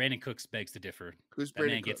 Brandon Cooks begs to differ. Who's that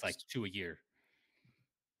Brandon man Cooks? Gets like 2 a year.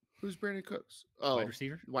 Who's Brandon Cooks? Oh, wide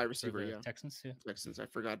receiver. Yeah. Texans. Yeah. Texans. I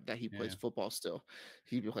forgot that he plays football still.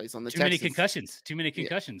 He plays on the Too many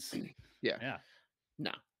concussions. Yeah.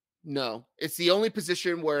 No. It's the only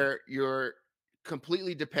position where you're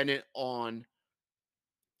completely dependent on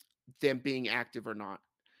them being active or not.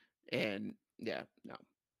 And no,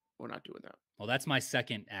 we're not doing that. Well, that's my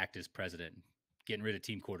second act as president. Getting rid of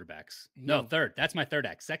team quarterbacks. No, third. That's my third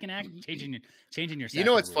act. Second act, changing your. You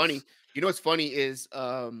know what's funny? You know what's funny is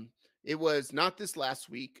it was not this last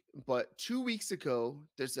week, but 2 weeks ago,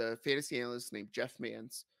 there's a fantasy analyst named Jeff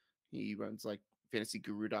Mans. He runs like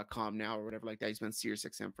fantasyguru.com now or whatever like that. He's been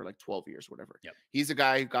SiriusXM for like 12 years, whatever. Yep. He's a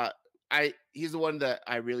guy who he's the one that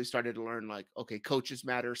I really started to learn like, okay, coaches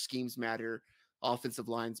matter, schemes matter, offensive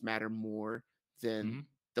lines matter more than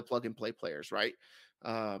the plug and play players, right?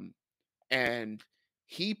 And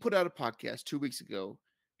he put out a podcast 2 weeks ago,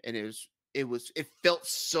 and it felt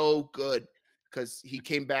so good because he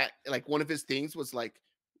came back. Like one of his things was like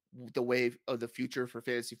the wave of the future for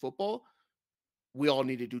fantasy football. We all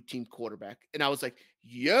need to do team quarterback, and I was like,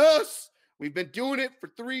 yes, we've been doing it for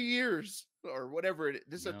 3 years or whatever.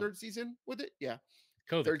 This is our third season with it, yeah.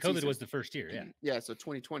 COVID was the first year, yeah. Yeah, so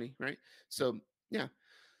 2020, right? So yeah.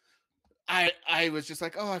 I was just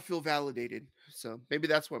like, oh, I feel validated. So maybe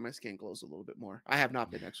that's why my skin glows a little bit more. I have not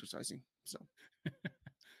been exercising. So,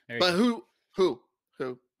 but who do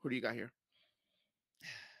you got here?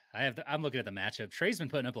 I'm looking at the matchup. Trey's been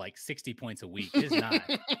putting up like 60 points a week. It's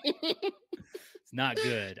not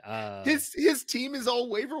good. His team is all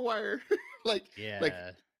waiver wire. Like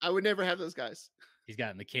I would never have those guys. He's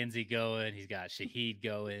got McKenzie going. He's got Shaheed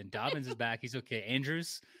going. Dobbins is back. He's okay.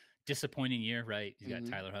 Andrews disappointing year, right? He's got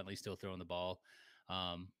Tyler Huntley still throwing the ball.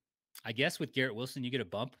 I guess with Garrett Wilson, you get a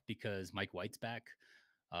bump because Mike White's back.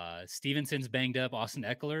 Stevenson's banged up. Austin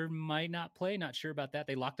Eckler might not play. Not sure about that.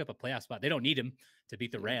 They locked up a playoff spot. They don't need him to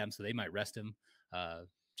beat the Rams, so they might rest him.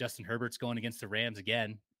 Justin Herbert's going against the Rams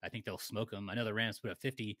again. I think they'll smoke him. I know the Rams put a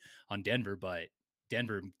 50 on Denver, but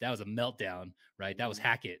Denver, that was a meltdown, right? That was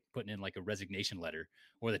Hackett putting in like a resignation letter,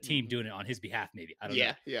 or the team doing it on his behalf, maybe. I don't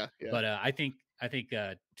know. Yeah. But I think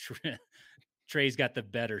Trey's got the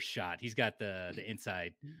better shot. He's got the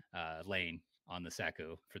inside lane on the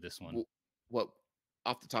SACKO for this one. What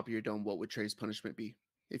off the top of your dome, what would Trey's punishment be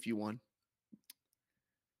if you won?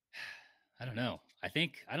 I don't know. I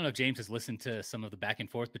don't know if James has listened to some of the back and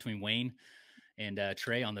forth between Wayne and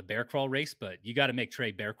Trey on the bear crawl race, but you got to make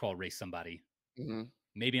Trey bear crawl race somebody.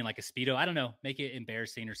 Maybe in like a Speedo. I don't know. Make it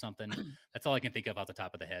embarrassing or something. That's all I can think of off the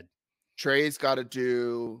top of the head. Trey's got to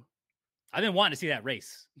do. I've been wanting to see that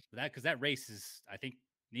race. Because that race is, I think,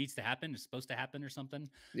 needs to happen. It's supposed to happen or something.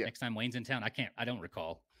 Next time Wayne's in town. I don't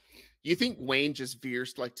recall. You think Wayne just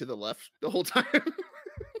veers like to the left the whole time?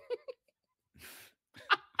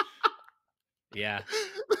 Yeah.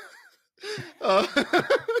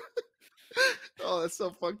 Oh, that's so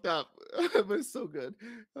fucked up. But it's so good.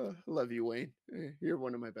 Love you, Wayne. You're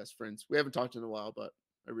one of my best friends. We haven't talked in a while, but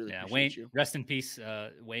I really appreciate Wayne, you. Rest in peace.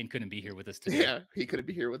 Wayne couldn't be here with us today. Yeah, he couldn't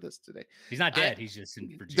be here with us today. He's not dead. He's just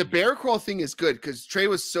in Virginia. The bear crawl thing is good because Trey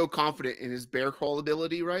was so confident in his bear crawl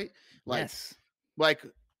ability, right? Like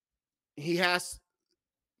he has,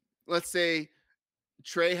 let's say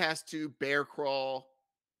Trey has to bear crawl,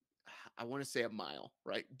 I want to say a mile,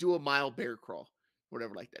 right? Do a mile bear crawl,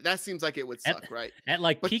 whatever like that. That seems like it would suck, right? At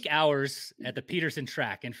peak hours at the Peterson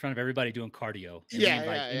track in front of everybody doing cardio.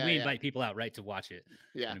 And we invite people out, right, to watch it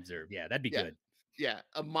and observe. Yeah, that'd be good. Yeah,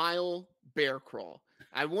 a mile bear crawl.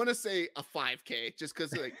 I want to say a 5K just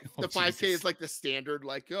because like the 5K is like the standard,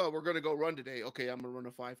 like, oh, we're going to go run today. Okay, I'm going to run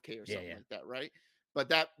a 5K or something like that, right? But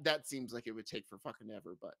that seems like it would take for fucking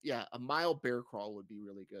ever. But yeah, a mile bear crawl would be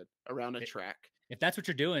really good around a track. If that's what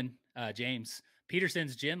you're doing, James,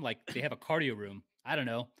 Peterson's gym, like they have a cardio room. I don't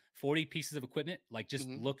know, 40 pieces of equipment, like just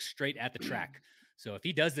look straight at the track. So if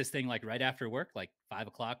he does this thing like right after work, like 5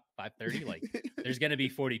 o'clock, 5:30, like there's going to be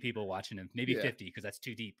 40 people watching him, maybe 50 because that's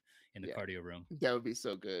too deep in the cardio room. That would be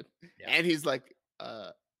so good. Yeah. And he's like,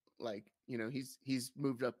 you know, he's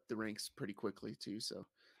moved up the ranks pretty quickly too. So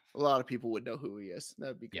a lot of people would know who he is.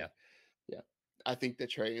 That'd be good. Yeah. I think that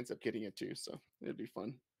Trey ends up getting it too. So it'd be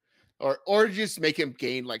fun. Or just make him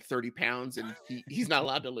gain like 30 pounds and he's not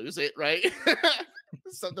allowed to lose it, right?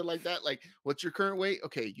 Something like that. Like, what's your current weight?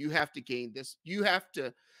 Okay, you have to gain this. You have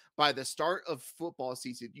to, by the start of football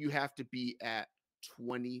season, you have to be at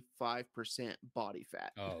 25% body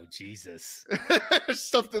fat. Oh, Jesus.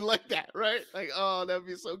 Something like that, right? Like, oh, that'd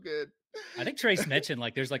be so good. I think Trace mentioned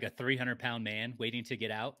like there's like a 300-pound man waiting to get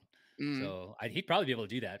out. So he'd probably be able to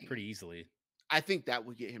do that pretty easily. I think that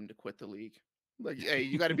would get him to quit the league. Like, hey,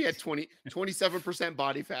 you got to be at 27%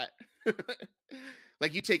 body fat.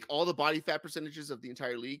 Like you take all the body fat percentages of the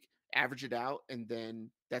entire league, average it out, and then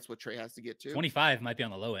that's what Trey has to get to. 25 might be on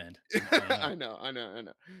the low end. I know.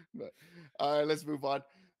 But let's move on.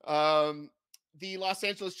 The Los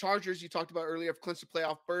Angeles Chargers, you talked about earlier, have clinched a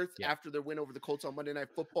playoff berth after their win over the Colts on Monday Night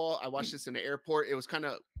Football. I watched this in the airport. It was kind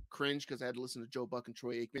of cringe because I had to listen to Joe Buck and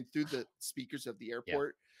Troy Aikman through the speakers of the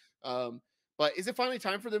airport. But is it finally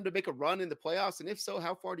time for them to make a run in the playoffs? And if so,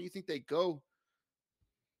 how far do you think they go?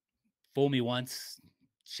 Fool me once,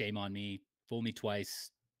 shame on me. Fool me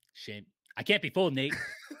twice, shame. I can't be fooled, Nate.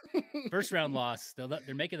 First round loss.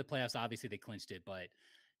 They're making the playoffs. Obviously, they clinched it, but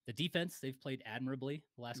the defense, they've played admirably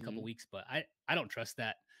the last couple weeks. But I don't trust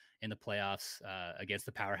that in the playoffs against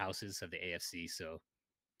the powerhouses of the AFC. So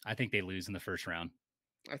I think they lose in the first round.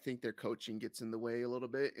 I think their coaching gets in the way a little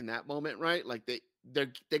bit in that moment, right? Like they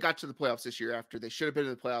got to the playoffs this year after they should have been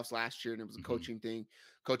in the playoffs last year, and it was a coaching thing.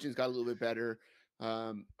 Coaching's got a little bit better.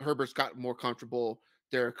 Herbert's got more comfortable.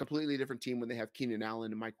 They're a completely different team when they have Keenan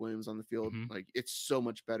Allen and Mike Williams on the field. Like it's so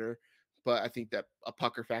much better. But I think that a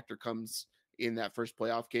pucker factor comes in that first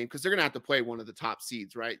playoff game because they're going to have to play one of the top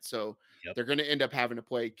seeds, right? So they're going to end up having to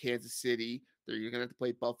play Kansas City. You're going to have to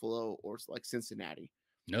play Buffalo or like Cincinnati.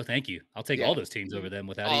 No, thank you. I'll take all those teams over them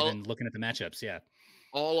without even looking at the matchups. Yeah.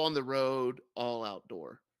 All on the road, all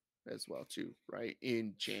outdoor as well too, right?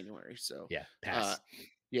 In January. So pass.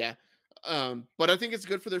 But I think it's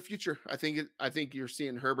good for their future. I think you're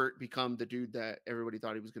seeing Herbert become the dude that everybody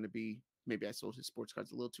thought he was going to be. Maybe I sold his sports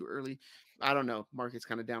cards a little too early. I don't know. Market's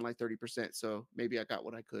kind of down like 30%. So maybe I got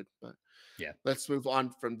what I could, but let's move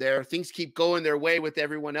on from there. Things keep going their way with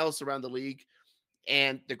everyone else around the league.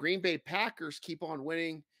 And the Green Bay Packers keep on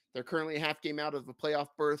winning. They're currently a half game out of a playoff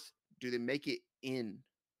berth. Do they make it in?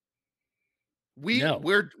 No.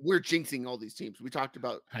 We're jinxing all these teams. We talked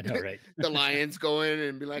about I know, right? the Lions going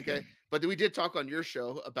and be like, but we did talk on your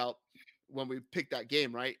show about when we picked that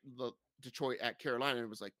game, right? The Detroit at Carolina, and it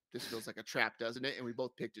was like, this feels like a trap, doesn't it? And we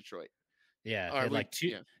both picked Detroit. Yeah, had like two.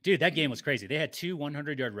 Yeah. Dude, that game was crazy. They had 2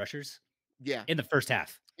 100-yard rushers. Yeah, in the first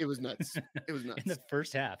half. It was nuts. It was nuts in the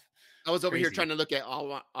first half. I was over here trying to look at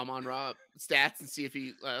Amon-Ra stats and see if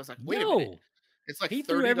he. I was like, wait a minute. It's like he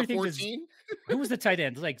 30 to 14. Who was the tight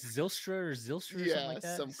end? Like Zylstra or something like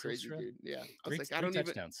that? Some crazy dude. Yeah. I was like, I don't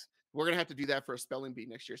even. We're going to have to do that for a spelling bee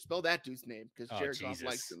next year. Spell that dude's name because Jared Goff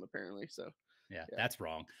likes him apparently. So, yeah, that's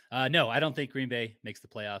wrong. No, I don't think Green Bay makes the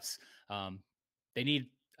playoffs. They need,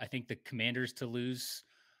 I think, the Commanders to lose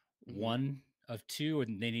one of 2,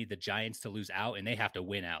 and they need the Giants to lose out, and they have to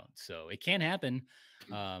win out. So it can happen.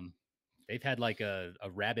 They've had like a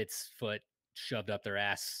rabbit's foot shoved up their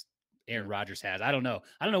ass. Aaron Rodgers has. I don't know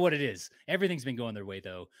what it is. Everything's been going their way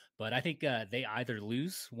though. But I think they either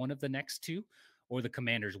lose one of the next 2 or the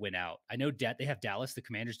Commanders win out. I know they have Dallas, the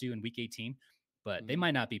Commanders do in week 18, but they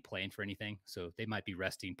might not be playing for anything. So they might be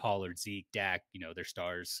resting Pollard, Zeke, Dak, their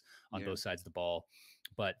stars on both sides of the ball.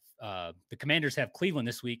 But the Commanders have Cleveland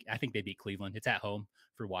this week. I think they beat Cleveland. It's at home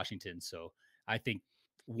for Washington. So I think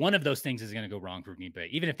one of those things is going to go wrong for Green Bay.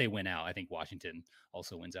 Even if they win out, I think Washington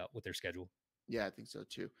also wins out with their schedule. Yeah, I think so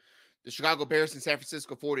too. The Chicago Bears and San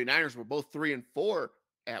Francisco 49ers were both 3-4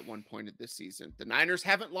 at one point of this season. The Niners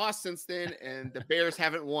haven't lost since then, and the Bears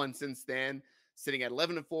haven't won since then, sitting at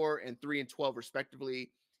 11-4 and 3-12 respectively.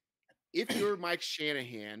 If you're Mike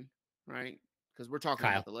Shanahan, right? Because we're talking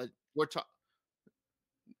Kyle. about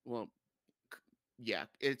yeah,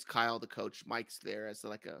 it's Kyle, the coach. Mike's there as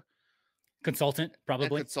like a consultant, probably.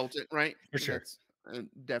 A consultant, right? For sure.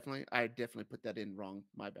 Definitely. I definitely put that in wrong.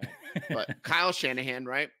 My bad. But Kyle Shanahan,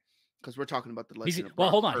 right? Because we're talking about the legend of Brock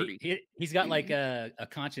hold on. Purdy. He's got like a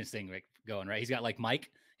conscience thing going, right? He's got like Mike,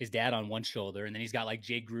 his dad, on one shoulder, and then he's got like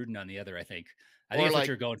Jay Gruden on the other, I think. I think that's what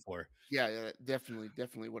you're going for. Yeah,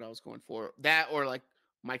 definitely what I was going for. That or like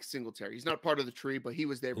Mike Singletary. He's not part of the tree, but he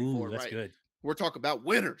was there before, that's right? Good. We're talking about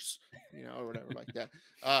winners, or whatever like that.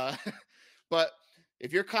 But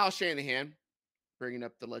if you're Kyle Shanahan, bringing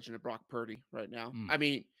up the legend of Brock Purdy right now, I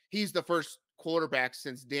mean, he's the first quarterback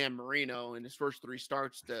since Dan Marino in his first 3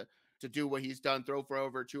 starts to do what he's done, throw for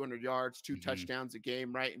over 200 yards, 2 touchdowns a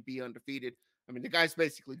game, right, and be undefeated. I mean, the guy's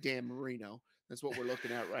basically Dan Marino. That's what we're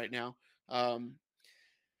looking at right now. And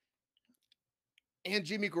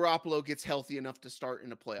Jimmy Garoppolo gets healthy enough to start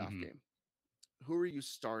in a playoff game. Who are you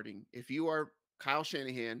starting? If you are Kyle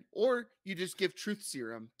Shanahan, or you just give truth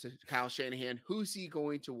serum to Kyle Shanahan, who's he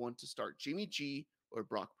going to want to start, Jimmy G or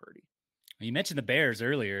Brock Purdy? You mentioned the Bears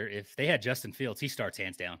earlier. If they had Justin Fields, he starts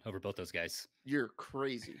hands down over both those guys. You're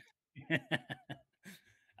crazy.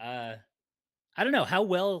 I don't know. How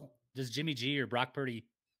well does Jimmy G or Brock Purdy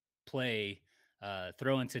play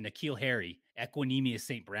throwing to N'Keal Harry, Equinemius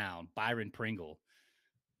St. Brown, Byron Pringle?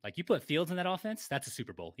 Like, you put Fields in that offense, that's a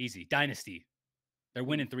Super Bowl. Easy. Dynasty. They're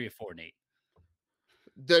winning 3 of 4, Nate.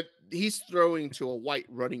 He's throwing to a white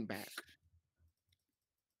running back.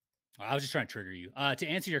 I was just trying to trigger you. To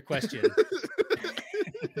answer your question,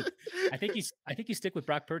 I think you stick with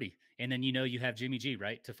Brock Purdy, and then you have Jimmy G,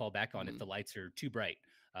 right, to fall back on if the lights are too bright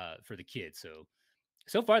for the kids.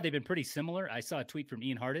 So far they've been pretty similar. I saw a tweet from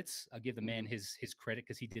Ian Hartitz. I'll give the man his credit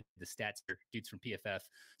because he did the stats for dudes from PFF.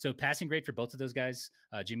 So passing grade for both of those guys,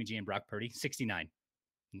 Jimmy G and Brock Purdy, 69.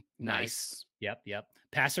 Nice. Yep.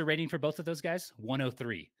 Passer rating for both of those guys,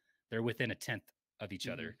 103. They're within a 10th of each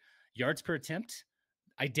other. Yards per attempt,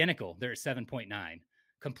 identical. They're at 7.9.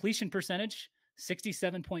 Completion percentage,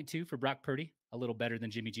 67.2 for Brock Purdy, a little better than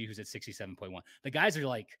Jimmy G, who's at 67.1. The guys are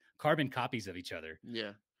like carbon copies of each other.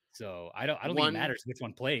 Yeah. So I don't think it matters which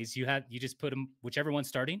one plays. You just put them, whichever one's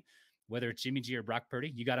starting, whether it's Jimmy G or Brock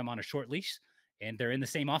Purdy, you got them on a short leash, and they're in the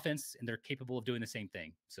same offense, and they're capable of doing the same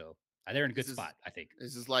thing. So they're in a good spot, I think.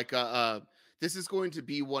 This is like this is going to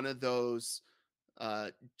be one of those.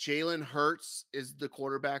 Jalen Hurts is the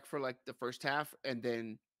quarterback for like the first half, and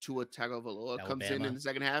then Tua Tagovailoa comes in the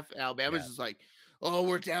second half. Alabama's just like, oh,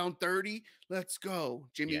 we're down 30. Let's go.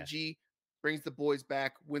 Jimmy G brings the boys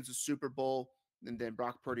back, wins the Super Bowl, and then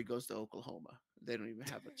Brock Purdy goes to Oklahoma. They don't even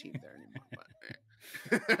have a team there anymore.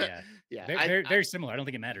 But, very similar. I don't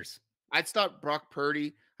think it matters. I'd start Brock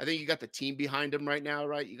Purdy. I think you got the team behind him right now,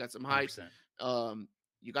 right? You got some hype. 100%.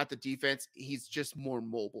 You got the defense. He's just more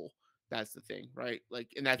mobile. That's the thing, right?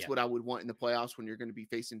 Like, and that's what I would want in the playoffs when you're going to be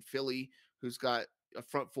facing Philly, who's got a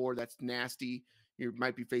front four that's nasty. You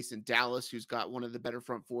might be facing Dallas, who's got one of the better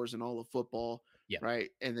front fours in all of football. right?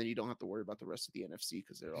 And then you don't have to worry about the rest of the NFC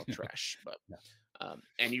because they're all trash. But Yeah.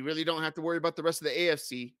 and you really don't have to worry about the rest of the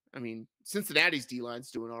AFC. I mean, Cincinnati's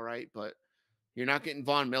D-line's doing all right, but you're not getting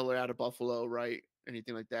Von Miller out of Buffalo, right?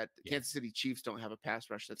 Anything like that. The Kansas City Chiefs don't have a pass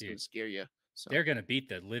rush that's going to scare you. So they're going to beat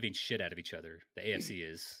the living shit out of each other. The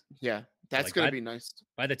AFC is. Yeah, that's like, going to be nice.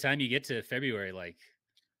 By the time you get to February, like,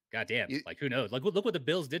 goddamn, like, who knows? Like, look what the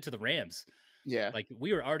Bills did to the Rams. Yeah. Like,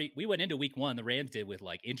 we went into week 1, the Rams did, with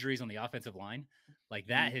like injuries on the offensive line. Like,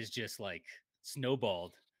 that has just like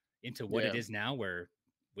snowballed into what it is now, where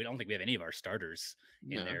we don't think we have any of our starters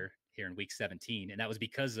in there here in week 17. And that was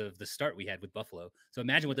because of the start we had with Buffalo. So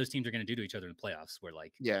imagine what those teams are going to do to each other in the playoffs, where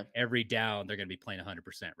like every down they're going to be playing 100%,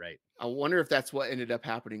 right? I wonder if that's what ended up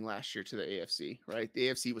happening last year to the AFC, right? The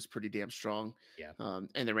AFC was pretty damn strong. Yeah.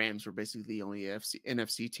 And the Rams were basically the only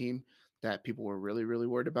NFC team that people were really, really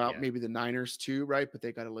worried about. Maybe the Niners too, right? But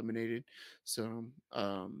they got eliminated. So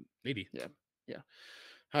maybe. Yeah.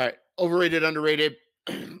 All right. Overrated, underrated.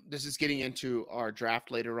 This is getting into our draft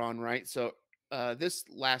later on, right? So this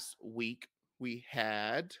last week we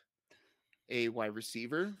had a wide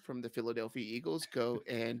receiver from the Philadelphia Eagles go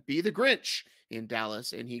and be the Grinch in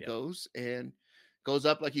Dallas. And he goes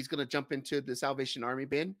up like he's going to jump into the Salvation Army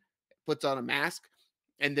bin, puts on a mask,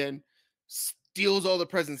 and then steals all the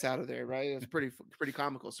presents out of there, right? It's pretty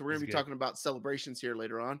comical. So we're going to be talking about celebrations here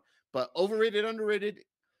later on. But overrated, underrated,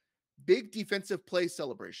 big defensive play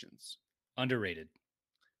celebrations. Underrated.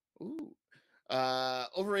 Ooh.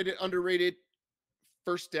 Overrated, underrated,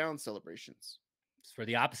 first down celebrations. For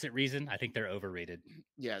the opposite reason, I think they're overrated.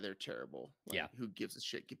 Yeah, they're terrible. Like, who gives a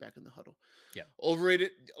shit? Get back in the huddle. Yeah.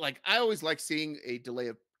 Overrated. Like, I always like seeing a delay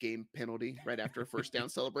of game penalty right after a first down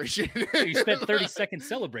celebration. You spent 30 seconds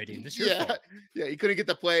celebrating. This is your fault. Yeah, he couldn't get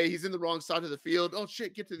the play. He's in the wrong side of the field. Oh,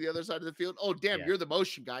 shit, get to the other side of the field. Oh, damn, you're the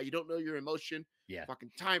motion guy. You don't know you're in motion. Yeah.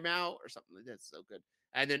 Fucking timeout or something like that. So good.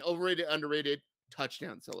 And then overrated, underrated,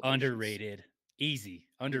 touchdown celebrations. Underrated. Easy.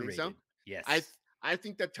 Underrated. So? Yes. I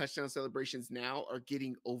think that touchdown celebrations now are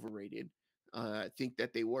getting overrated. I think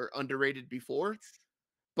that they were underrated before.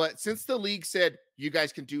 But since the league said you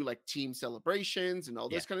guys can do like team celebrations and all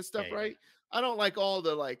this kind of stuff, right? I don't like all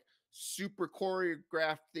the like super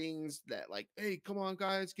choreographed things that like, hey, come on,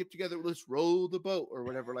 guys, get together. Let's row the boat or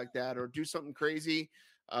whatever like that, or do something crazy.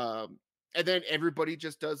 And then everybody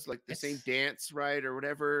just does like the same dance, right? Or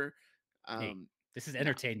whatever. Hey, this is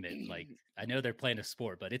entertainment. Like, I know they're playing a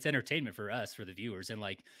sport, but it's entertainment for us, for the viewers. And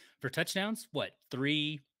like for touchdowns, what,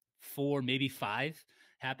 3, 4, maybe 5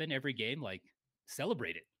 happen every game? Like,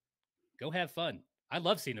 celebrate it. Go have fun. I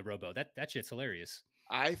love seeing the robo. That shit's hilarious.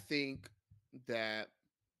 I think that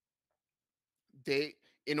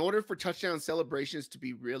in order for touchdown celebrations to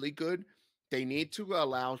be really good, they need to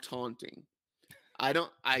allow taunting.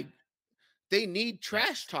 They need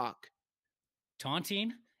trash talk.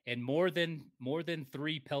 Taunting and more than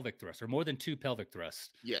 3 pelvic thrusts, or more than 2 pelvic thrusts.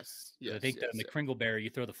 Yes. I think that in the Kringleberry, you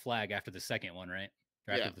throw the flag after the second one, right?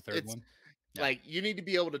 Or after the third one. Like, you need to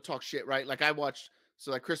be able to talk shit, right? Like, I watched,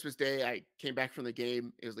 so like Christmas Day, I came back from the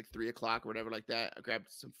game. It was like 3:00 or whatever like that. I grabbed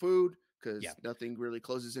some food because nothing really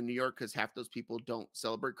closes in New York because half those people don't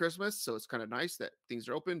celebrate Christmas. So it's kind of nice that things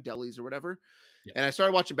are open, delis or whatever. And I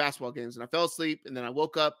started watching basketball games and I fell asleep. And then I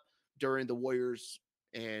woke up during the Warriors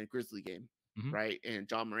and Grizzly game. Right. And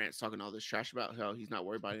John Morant's talking all this trash about how he's not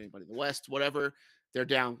worried about anybody in the West, whatever. They're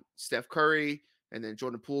down Steph Curry. And then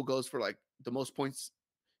Jordan Poole goes for like the most points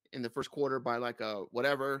in the first quarter by like a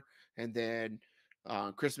whatever. And then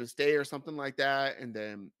Christmas Day or something like that. And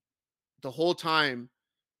then the whole time,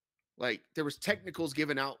 like, there was technicals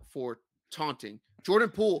given out for taunting. Jordan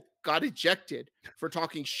Poole got ejected for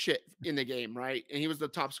talking shit in the game, right? And he was the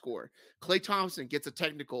top scorer. Klay Thompson gets a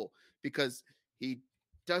technical because he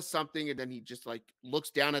does something and then he just like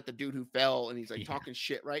looks down at the dude who fell and he's like talking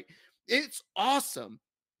shit, right? It's awesome.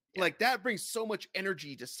 Like, that brings so much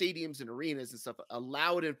energy to stadiums and arenas and stuff.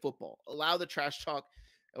 Allow it in football. Allow the trash talk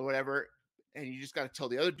or whatever. And you just got to tell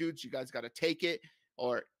the other dudes, you guys got to take it,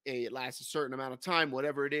 or it lasts a certain amount of time,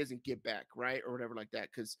 whatever it is, and get back, right? Or whatever like that.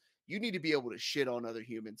 Because you need to be able to shit on other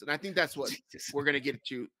humans. And I think that's what we're going to get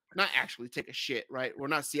to. Not actually take a shit, right? We're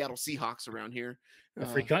not Seattle Seahawks around here.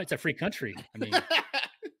 It's a free country. I mean,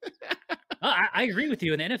 I agree with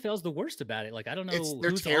you. And the NFL is the worst about it. Like, I don't know.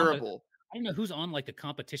 They're terrible. I don't know who's on like the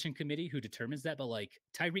competition committee who determines that, but like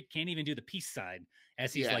Tyreek can't even do the peace sign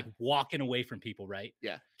as he's like walking away from people, right?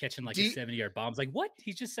 Yeah. Catching like a 70-yard bombs. Like, what?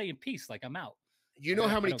 He's just saying peace. Like, I'm out. You know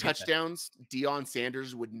how many touchdowns Deion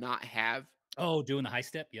Sanders would not have? Oh, doing the high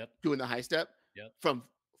step? Yep. Doing the high step? Yep. From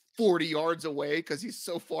 40 yards away because he's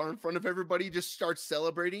so far in front of everybody, just starts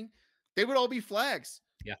celebrating. They would all be flags.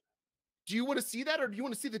 Yeah. Do you want to see that, or do you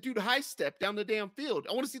want to see the dude high step down the damn field?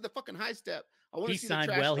 I want to see the fucking high step. I want to see the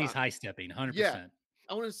trash well. talk. He's high stepping 100%. Yeah,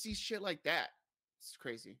 I want to see shit like that. It's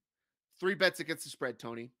crazy. 3 bets against the spread,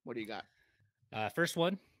 Tony. What do you got? First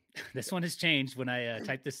one. This one has changed when I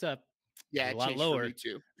typed this up. Yeah, it's it a lot changed lower. for me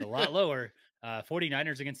too. It's a lot lower.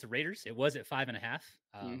 49ers against the Raiders. It was at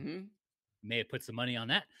 5.5. May have put some money on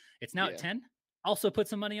that. It's now at 10. Also put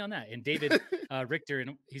some money on that. And David Richter,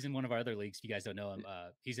 and he's in one of our other leagues. If you guys don't know him,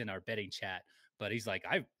 he's in our betting chat. But he's like,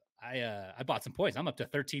 I bought some points. I'm up to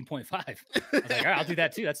 13.5. I was like, all right, I'll do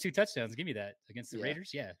that too. That's 2 touchdowns. Give me that against the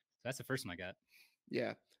Raiders. Yeah, that's the first one I got.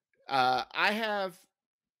 Yeah,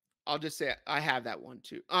 I'll just say I have that one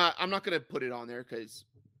too. I'm not going to put it on there because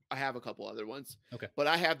I have a couple other ones. Okay, but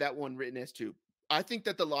I have that one written as two. I think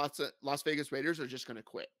that the Las Vegas Raiders are just going to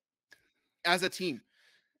quit as a team.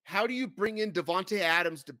 How do you bring in Davante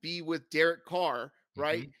Adams to be with Derek Carr,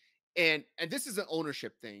 right? And this is an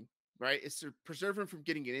ownership thing, right? It's to preserve him from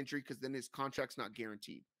getting an injury because then his contract's not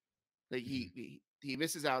guaranteed. Like he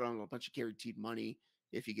misses out on a bunch of guaranteed money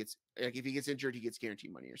if he gets injured, he gets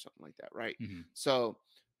guaranteed money or something like that, right? So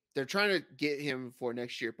they're trying to get him for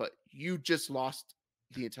next year, but you just lost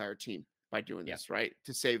the entire team by doing this, right?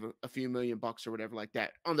 To save a few $1 million or whatever like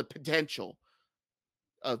that on the potential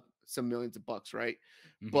of some millions of bucks, right?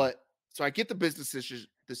 But so I get the business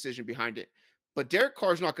decision behind it, but Derek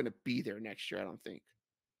Carr's not going to be there next year. I don't think.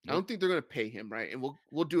 I don't think they're going to pay him, right? And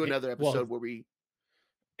we'll do another episode where we.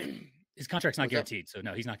 His contract's not guaranteed, so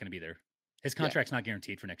no, he's not going to be there. His contract's not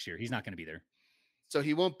guaranteed for next year. He's not going to be there. So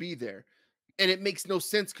he won't be there. And it makes no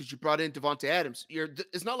sense because you brought in Davante Adams.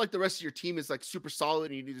 It's not like the rest of your team is like super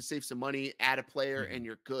solid and you need to save some money, add a player, and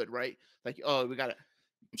you're good, right? Like, oh, we got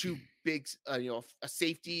 2 big, a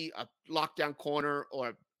safety, a lockdown corner,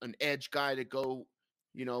 or an edge guy to go,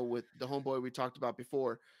 with the homeboy we talked about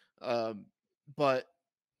before. But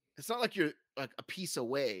it's not like you're like a piece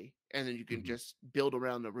away and then you can just build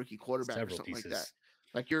around a rookie quarterback or something like that.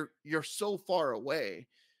 Like you're so far away,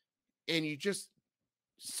 and you just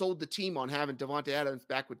sold the team on having Davante Adams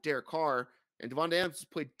back with Derek Carr, and Davante Adams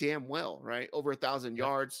played damn well, right? Over 1,000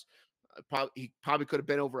 yards. He probably could have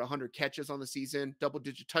been over 100 catches on the season,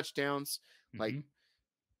 double-digit touchdowns. Like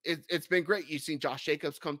it's been great. You've seen Josh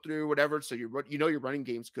Jacobs come through, whatever. So your running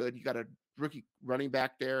game's good. You got a rookie running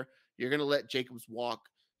back there. You're going to let Jacobs walk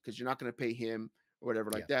because you're not going to pay him or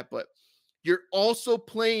whatever like that. But you're also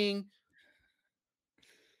playing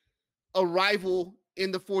a rival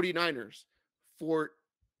in the 49ers for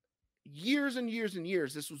years and years and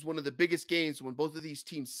years. This was one of the biggest games when both of these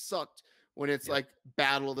teams sucked, when it's like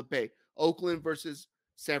Battle of the Bay, Oakland versus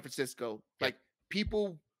San Francisco. Like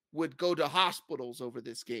people would go to hospitals over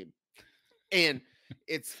this game. And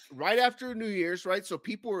it's right after New Year's, right? So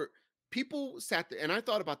people sat there, and I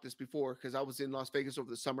thought about this before because I was in Las Vegas over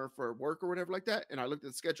the summer for work or whatever like that. And I looked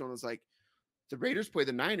at the schedule and I was like, the Raiders play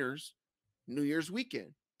the Niners New Year's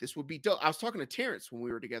weekend. This would be dope. I was talking to Terrence when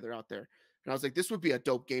we were together out there. And I was like, this would be a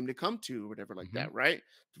dope game to come to, or whatever like that, right?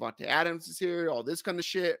 Davante Adams is here, all this kind of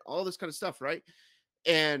shit, all this kind of stuff, right?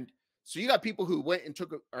 And so you got people who went and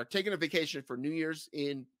are taking a vacation for New Year's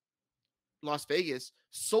in Las Vegas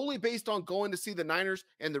solely based on going to see the Niners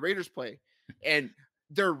and the Raiders play. And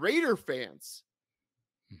they're Raider fans.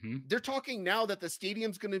 They're talking now that the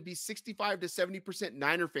stadium's going to be 65 to 70%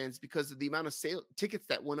 Niner fans because of the amount of tickets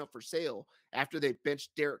that went up for sale after they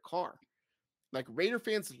benched Derek Carr. Like, Raider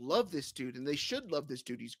fans love this dude, and they should love this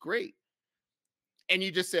dude. He's great. And you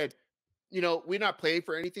just said, we're not playing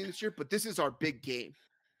for anything this year, but this is our big game.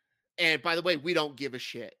 And by the way, we don't give a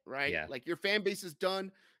shit, right? Yeah. Like, your fan base is done.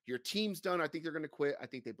 Your team's done. I think they're going to quit. I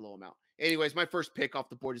think they blow them out. Anyways, my first pick off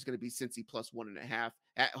the board is going to be Cincy plus 1.5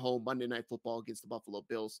 at home, Monday Night Football against the Buffalo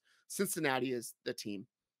Bills. Cincinnati is the team,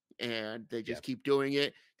 and they just keep doing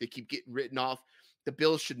it. They keep getting written off. The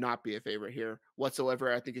Bills should not be a favorite here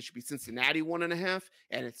whatsoever. I think it should be Cincinnati 1.5,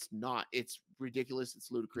 and it's not. It's ridiculous.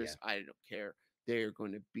 It's ludicrous. I don't care. They're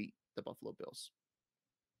going to beat the Buffalo Bills.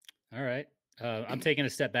 All right. I'm taking a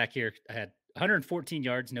step back here. I had 114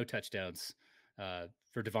 yards, no touchdowns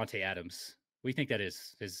for Davante Adams. What do you think that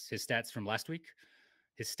is? His stats from last week?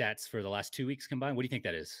 His stats for the last 2 weeks combined? What do you think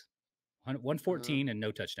that is? 114 and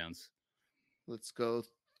no touchdowns. Let's go.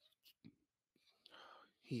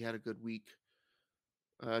 He had a good week.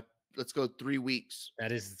 Let's go 3 weeks.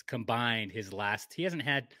 That is combined he hasn't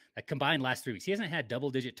had a combined last 3 weeks. He hasn't had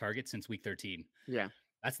double-digit targets since week 13. Yeah.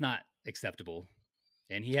 That's not acceptable.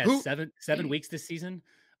 And he has seven weeks this season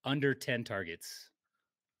under 10 targets.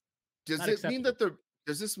 Does this mean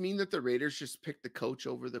that the Raiders just picked the coach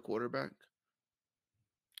over the quarterback?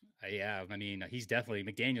 Yeah, I mean,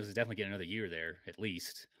 McDaniels is definitely getting another year there at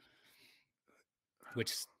least.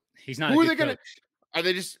 Which He's not a Who are good they gonna? coach. Are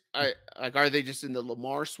they just are they just in the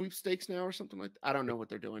Lamar sweepstakes now or something like that? I don't know They, what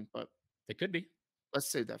they're doing, but they could be. let's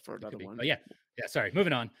save that for It another could be. one. Oh yeah. Yeah. Sorry.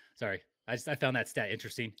 Moving on. Sorry. I found that stat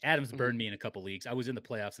interesting. Adams Mhm. burned me in a couple leagues. I was in the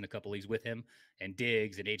playoffs in a couple leagues with him, and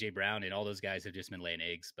Diggs and AJ Brown and all those guys have just been laying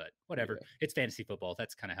eggs, but whatever. Yeah. It's fantasy football.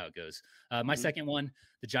 That's kind of how it goes. My Mhm. second one,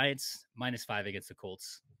 the Giants -5 against the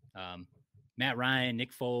Colts. Matt Ryan,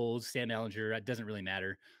 Nick Foles, Sam Ellinger. It doesn't really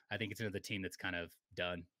matter. I think it's another team that's kind of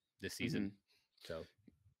done this season. Mhm. So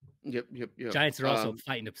Yep. Giants are also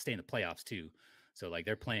fighting to stay in the playoffs too. So like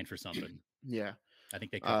they're playing for something. Yeah. I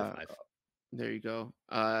think they cover 5. There you go.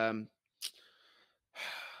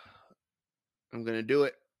 I'm gonna do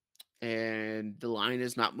it, and the line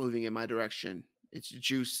is not moving in my direction. It's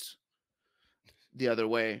juiced the other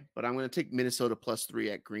way, but I'm gonna take Minnesota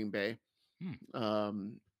 +3 at Green Bay.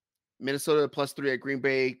 Um, Minnesota +3 at Green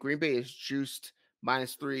Bay. Green Bay is juiced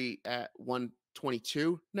 -3 at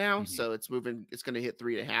 122 now, Mm-hmm. so it's moving. It's going to hit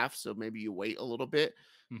 3.5. So maybe you wait a little bit,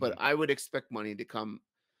 Mm-hmm. but I would expect money to come.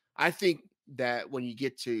 I think that when you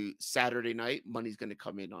get to Saturday night, money's going to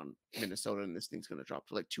come in on Minnesota, and this thing's going to drop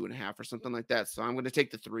to like 2.5 or something like that. So I'm going to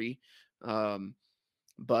take the 3,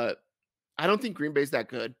 but I don't think Green Bay's that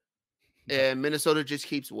good. Okay. And Minnesota just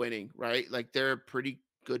keeps winning, right? Like they're a pretty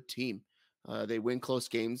good team. They win close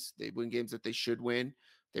games. They win games that they should win.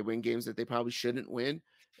 They win games that they probably shouldn't win.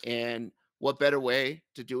 And what better way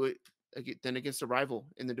to do it than against a rival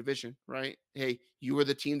in the division, right? Hey, you were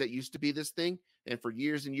the team that used to be this thing, and for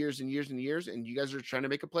years and years and years and years, and you guys are trying to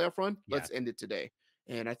make a playoff run. Yeah. Let's end it today.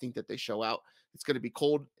 And I think that they show out. It's going to be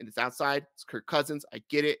cold and it's outside. It's Kirk Cousins. I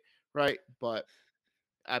get it, right? But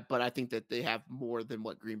I think that they have more than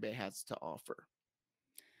what Green Bay has to offer.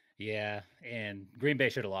 Yeah. And Green Bay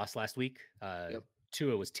should have lost last week. Yep.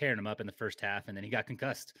 Tua was tearing him up in the first half, and then he got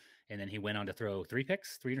concussed. And then he went on to throw 3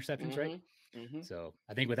 picks, 3 interceptions, right? Mm-hmm. So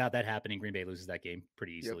I think without that happening, Green Bay loses that game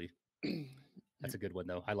pretty easily. Yep. That's a good one,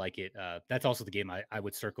 though. I like it. That's also the game I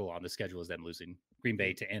would circle on the schedule as them losing Green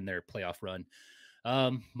Bay to end their playoff run.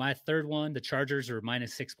 My third one, the Chargers are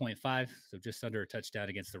 -6.5, so just under a touchdown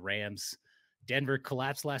against the Rams. Denver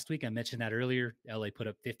collapsed last week. I mentioned that earlier. LA put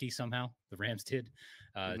up 50 somehow. The Rams did.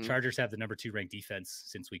 Chargers have the number 2 ranked defense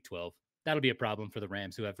since week 12. That'll be a problem for the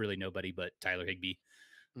Rams, who have really nobody but Tyler Higbee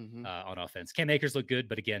on offense. Cam Akers look good,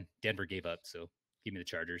 but again, Denver gave up. So give me the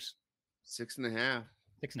Chargers. 6.5.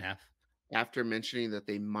 6.5. After mentioning that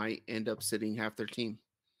they might end up sitting half their team.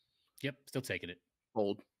 Yep, still taking it.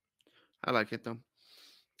 Bold. I like it though.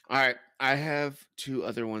 All right, I have 2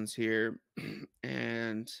 other ones here,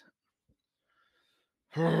 and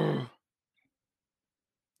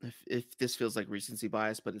if this feels like recency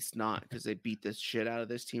bias, but it's not because they beat this shit out of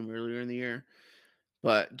this team earlier in the year.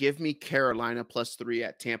 But give me Carolina +3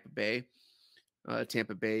 at Tampa Bay.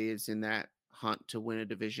 Tampa Bay is in that hunt to win a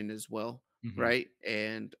division as well, right?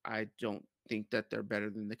 And I don't think that they're better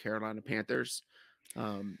than the Carolina Panthers.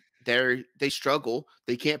 They struggle.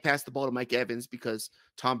 They can't pass the ball to Mike Evans because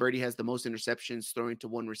Tom Brady has the most interceptions throwing to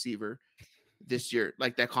one receiver this year.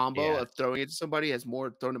 Like that combo of throwing it to somebody has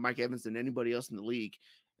more thrown to Mike Evans than anybody else in the league.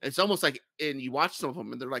 It's almost like, and you watch some of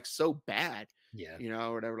them and they're like so bad,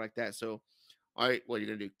 or whatever like that. So, all right, well, you're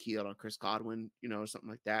gonna do key out on Chris Godwin, or something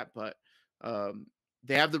like that. But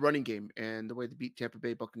they have the running game, and the way to beat Tampa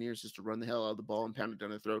Bay Buccaneers is to run the hell out of the ball and pound it down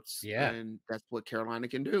their throats. Yeah, and that's what Carolina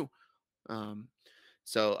can do.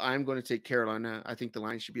 So I'm going to take Carolina. I think the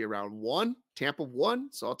line should be around 1, Tampa 1.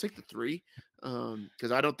 So I'll take the 3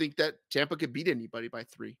 because I don't think that Tampa could beat anybody by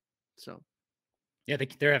 3. So yeah,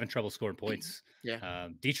 they're having trouble scoring points. Yeah.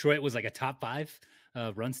 Detroit was like a top 5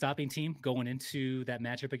 run stopping team going into that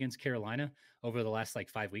matchup against Carolina over the last like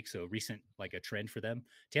 5 weeks. So recent, like a trend for them.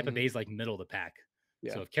 Tampa Bay is like middle of the pack.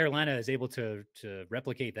 Yeah. So if Carolina is able to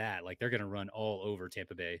replicate that, like they're going to run all over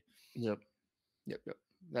Tampa Bay. Yep.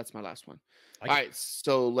 That's my last one. All right,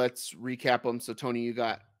 so let's recap them. So Tony, you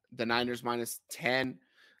got the Niners -10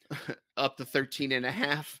 up to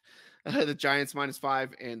 13.5, the Giants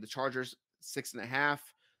 -5, and the Chargers 6.5.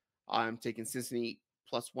 I'm taking Cincinnati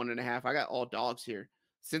 +1.5. I got all dogs here.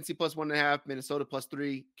 Cincy +1.5, Minnesota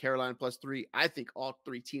 +3, Carolina +3. I think all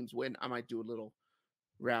 3 teams win. I might do a little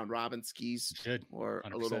round robin skis or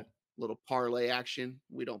 100%. a little parlay action.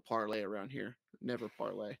 We don't parlay around here. Never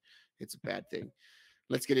parlay. It's a bad thing.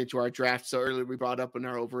 Let's get into our draft. So earlier we brought up in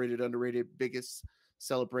our overrated, underrated, biggest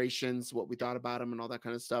celebrations, what we thought about them and all that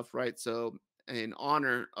kind of stuff, right? So in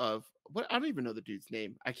honor of I don't even know the dude's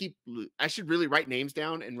name. I should really write names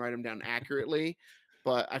down and write them down accurately,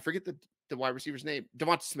 but I forget the wide receiver's name,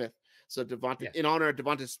 Devonta Smith. So in honor of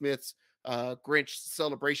Devonta Smith's Grinch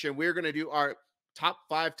celebration, we're going to do our top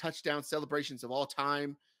 5 touchdown celebrations of all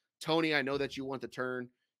time. Tony, I know that you want the turn.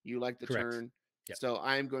 You like the Correct. turn. Yep. So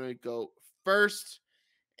I'm going to go first.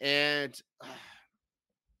 And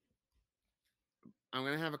I'm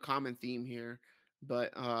going to have a common theme here.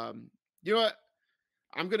 But you know what?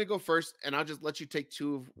 I'm going to go first, and I'll just let you take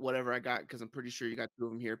two of whatever I got because I'm pretty sure you got two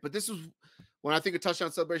of them here. But this was when I think of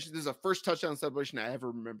touchdown celebration. This is the first touchdown celebration I ever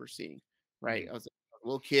remember seeing. Right, I was a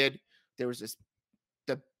little kid. There was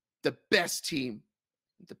the best team,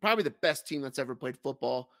 probably the best team that's ever played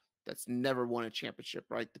football. That's never won a championship.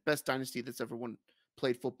 Right, the best dynasty that's ever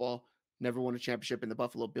played football. Never won a championship, and the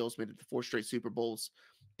Buffalo Bills made it to 4 straight Super Bowls.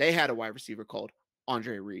 They had a wide receiver called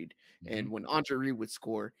Andre Reed. And when Andre Reed would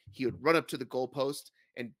score, he would run up to the goalpost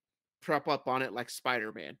and prop up on it like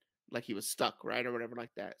Spider-Man, like he was stuck, right? Or whatever like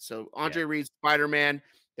that. So Andre Reed, Spider-Man,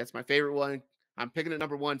 that's my favorite one. I'm picking it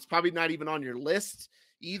number one. It's probably not even on your list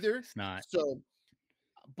either. It's not. So,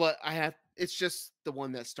 but it's just the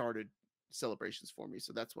one that started celebrations for me.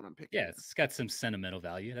 So that's what I'm picking. Yeah, it's got some sentimental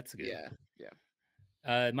value. That's good.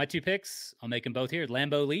 Yeah. My 2 picks, I'll make them both here.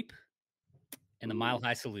 Lambeau Leap and the Mile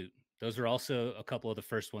High Salute. Those are also a couple of the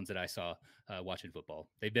first ones that I saw watching football.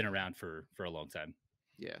 They've been around for a long time.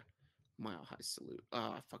 Yeah. Mile High Salute.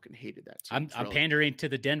 Oh, I fucking hated that too. I'm pandering to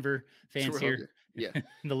the Denver fans here. Yeah.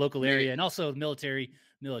 In the local area, and also the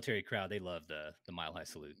military crowd. They love the Mile High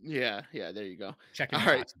Salute. Yeah. There you go. Checking the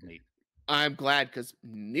box with me. I'm glad because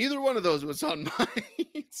neither one of those was on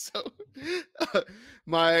mine. So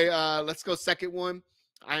my let's go second one.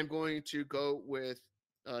 I'm going to go with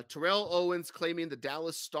Terrell Owens claiming the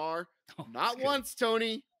Dallas Star. Not once,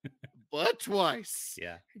 Tony, but twice.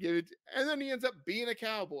 Yeah. And then he ends up being a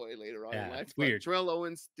Cowboy later on in life. It's weird. Terrell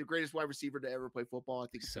Owens, the greatest wide receiver to ever play football. I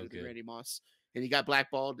think it's so good. Randy Moss. And he got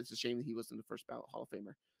blackballed. It's a shame that he wasn't the first ballot Hall of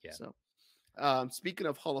Famer. Yeah. So speaking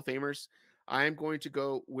of Hall of Famers, I'm going to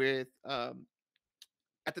go with at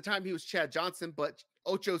the time he was Chad Johnson, but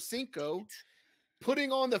Ocho Cinco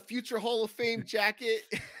putting on the future Hall of Fame jacket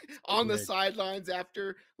on the sidelines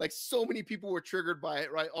after, like, so many people were triggered by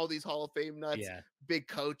it, right? All these Hall of Fame nuts, big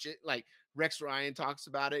coach, like Rex Ryan talks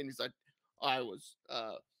about it, and he's like, I was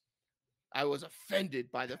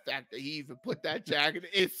offended by the fact that he even put that jacket.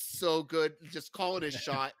 It's so good. Just call it a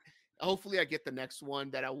shot. Hopefully I get the next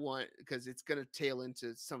one that I want because it's going to tail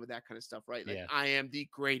into some of that kind of stuff, right? Like I am the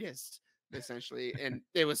greatest, essentially. And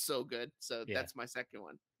it was so good. So that's my second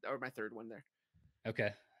one or my third one there.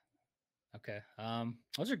 Okay.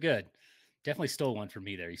 Those are good. Definitely stole one from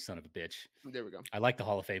me there, you son of a bitch. There we go. I like the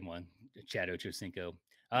Hall of Fame one, Chad Ochocinco.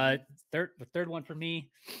 The third one for me,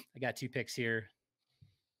 I got 2 picks here.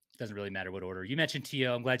 Doesn't really matter what order. You mentioned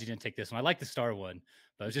T.O. I'm glad you didn't take this one. I like the Star one,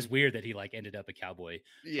 but it was just weird that he like ended up a Cowboy.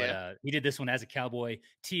 Yeah. But he did this one as a Cowboy.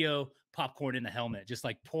 T.O. popcorn in the helmet, just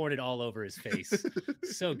like pouring it all over his face.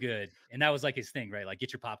 So good. And that was like his thing, right? Like,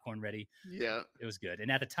 get your popcorn ready. Yeah. It was good.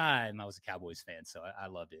 And at the time, I was a Cowboys fan, so I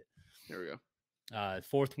loved it. There we go.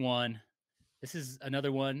 Fourth one. This is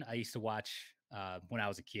another one I used to watch when I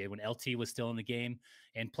was a kid, when LT was still in the game.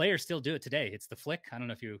 And players still do it today. It's the flick. I don't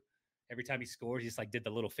know if you... Every time he scored, he just like did the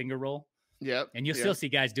little finger roll. Yeah. And you'll still see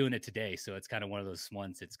guys doing it today. So it's kind of one of those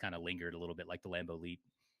ones that's kind of lingered a little bit, like the Lambeau Leap.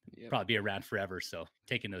 Probably be around forever. So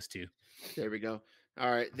taking those 2. There we go.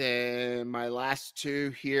 All right. Then my last 2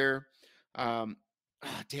 here. Damn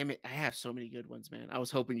it. I have so many good ones, man. I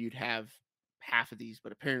was hoping you'd have half of these,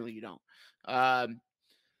 but apparently you don't.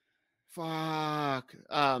 Fuck.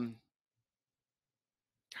 God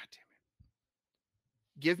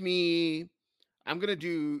damn it. I'm going to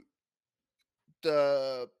do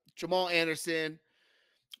the Jamal Anderson,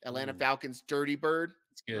 Atlanta Falcons, Dirty Bird.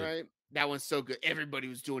 It's good. Right? That one's so good. Everybody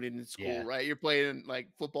was doing it in school, right? You're playing like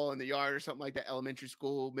football in the yard or something like that, elementary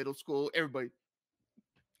school, middle school, everybody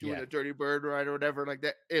doing a Dirty Bird, right? Or whatever like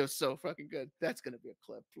that. It was so fucking good. That's going to be a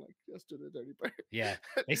clip, like just doing a Dirty Bird. Yeah.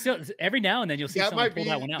 They still, every now and then you'll see someone pull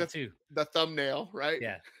that one out too. The thumbnail, right?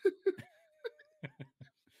 Yeah.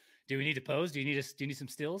 Do we need to pose? Do you need some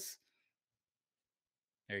stills?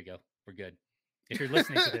 There you go. We're good. If you're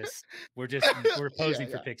listening to this, we're posing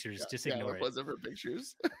for pictures. Just ignore it. We're posing for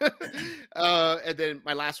pictures. And then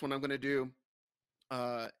my last one I'm going to do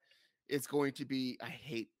is going to be, I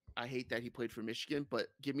hate that he played for Michigan, but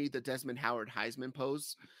give me the Desmond Howard Heisman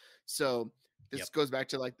pose. So this goes back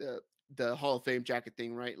to like the Hall of Fame jacket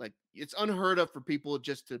thing, right? Like, it's unheard of for people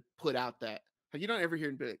just to put out that, like, you don't ever hear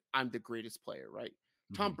him be like, I'm the greatest player, right?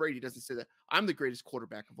 Tom Brady doesn't say that. I'm the greatest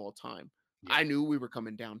quarterback of all time. Yeah. I knew we were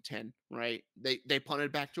coming down 10, right? They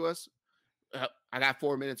punted back to us. I got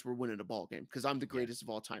 4 minutes. We're winning a ball game because I'm the greatest of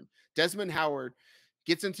all time. Desmond Howard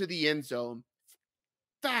gets into the end zone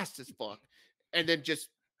fast as fuck and then just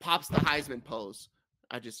pops the Heisman pose.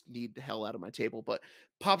 I just need the hell out of my table, but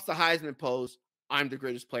pops the Heisman pose. I'm the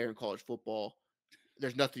greatest player in college football.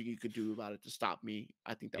 there's nothing you could do about it to stop me.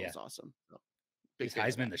 I think that was awesome. So, big Just fan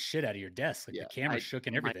of Heisman that. the shit out of your desk. Like the camera shook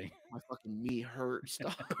and everything. My fucking knee hurts.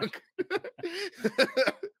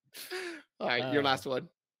 All right, your last one.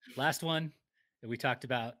 Last one. We talked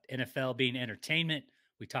about NFL being entertainment.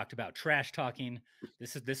 We talked about trash talking.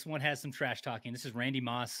 This one has some trash talking. This is Randy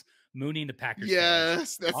Moss mooning the Packers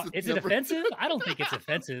fans. Is it offensive? I don't think it's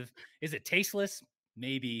offensive. Is it tasteless?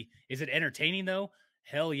 Maybe. Is it entertaining though?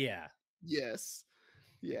 Hell yeah. Yes.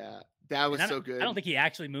 Yeah. That was so good. I don't think he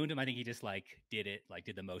actually mooned him. I think he just did it,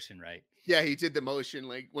 did the motion right. Yeah, he did the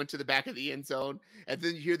motion, went to the back of the end zone, and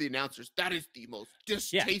then you hear the announcers, that is the most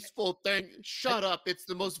distasteful thing. Shut up. It's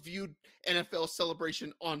the most viewed NFL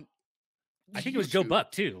celebration on I think it was Joe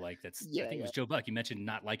Buck too. I think it was Joe Buck. You mentioned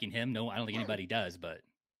not liking him. No, I don't think anybody does, but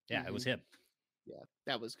yeah, it was him. Yeah,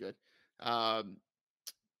 that was good. On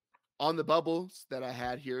the bubbles that I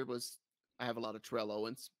had here I have a lot of Terrell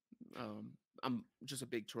Owens. I'm just a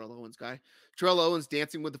big Terrell Owens guy. Terrell Owens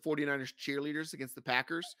dancing with the 49ers cheerleaders against the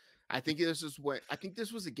Packers. I think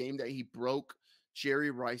this was a game that he broke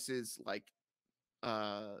Jerry Rice's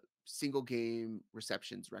single game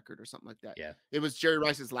receptions record or something like that. Yeah. It was Jerry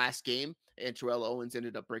Rice's last game, and Terrell Owens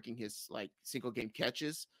ended up breaking his single game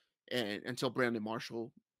catches, and until Brandon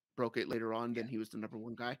Marshall broke it later on, then he was the number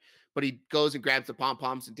one guy. But he goes and grabs the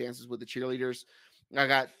pom-poms and dances with the cheerleaders. I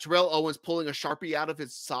got Terrell Owens pulling a Sharpie out of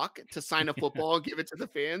his sock to sign a football and give it to the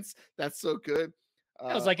fans. That's so good.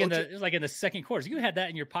 It was in the second quarter. You had that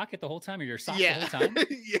in your pocket the whole time, or your sock the whole time.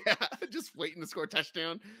 Yeah, just waiting to score a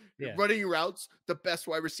touchdown. Yeah. Running routes, the best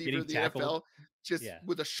wide receiver in the NFL, just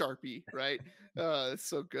with a Sharpie, right? It's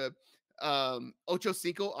so good. Ocho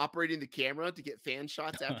Cinco operating the camera to get fan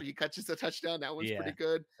shots after he catches a touchdown. That one's pretty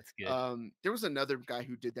good. That's good. There was another guy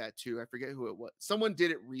who did that too. I forget who it was. Someone did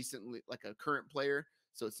it recently, like a current player.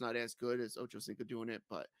 So it's not as good as Ocho Cinco doing it,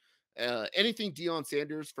 but anything Deion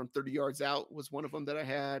Sanders from 30 yards out was one of them that I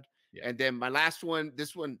had. Yeah. And then my last one,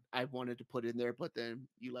 this one I wanted to put in there, but then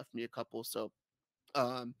you left me a couple. So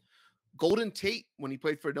Golden Tate, when he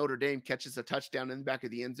played for Notre Dame, catches a touchdown in the back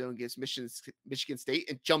of the end zone against Michigan State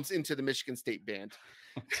and jumps into the Michigan State band.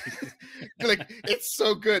 It's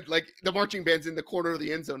so good. The marching band's in the corner of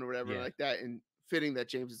the end zone or whatever like that. And fitting that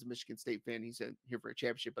James is a Michigan State fan. He's here for a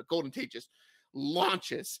championship. But Golden Tate just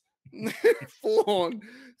launches full-on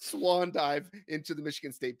swan dive into the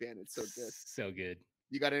Michigan State band. It's so good. So good.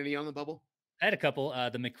 You got any on the bubble? I had a couple.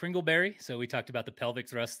 The McCringleberry. So we talked about the pelvic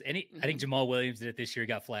thrust. I think Jamal Williams did it this year.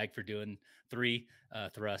 Got flagged for doing 3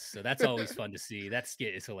 thrusts. So that's always fun to see. That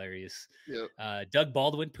skit is hilarious. Yep. Doug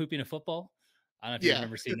Baldwin pooping a football. I don't know if you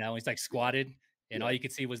remember seeing that one. He's squatted, and all you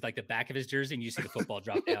could see was the back of his jersey, and you see the football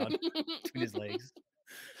drop down between his legs.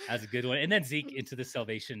 That's a good one. And then Zeke into the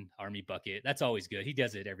Salvation Army bucket. That's always good. He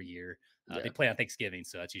does it every year. They play on Thanksgiving,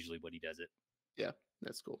 so that's usually when he does it. Yeah,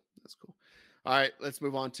 that's cool. That's cool. All right, let's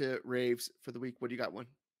move on to raves for the week. What do you got one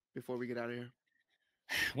before we get out of here?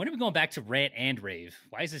 When are we going back to rant and rave?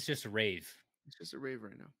 Why is this just a rave? It's just a rave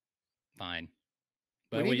right now. Fine.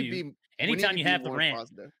 But anytime you have the rant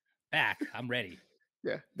back, I'm ready.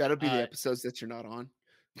 Yeah, that'll be the episodes that you're not on.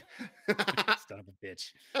 Son of a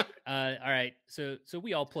bitch. All right. So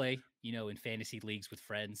we all play, in fantasy leagues with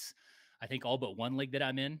friends. I think all but one league that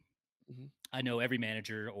I'm in. Mm-hmm. I know every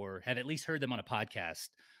manager or have at least heard them on a podcast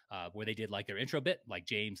where they did their intro bit, like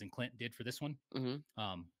James and Clint did for this one.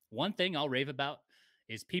 Mm-hmm. One thing I'll rave about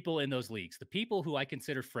is people in those leagues, the people who I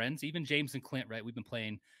consider friends, even James and Clint, right? We've been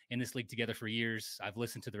playing in this league together for years. I've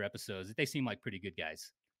listened to their episodes. They seem like pretty good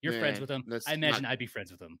guys. You're friends with them. I imagine I'd be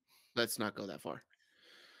friends with them. Let's not go that far.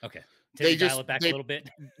 Okay. Dial it back a little bit.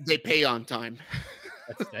 They pay on time.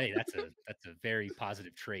 That's a very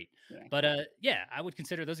positive trait. Yeah. But I would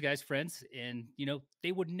consider those guys friends, and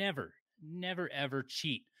they would never ever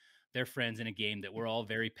cheat their friends in a game that we're all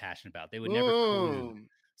very passionate about. They would never collude.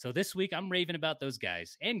 So this week I'm raving about those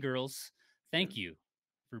guys and girls. Thank you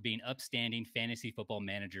for being upstanding fantasy football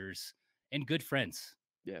managers and good friends.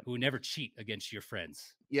 Yeah. Who never cheat against your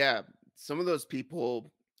friends. Yeah. Some of those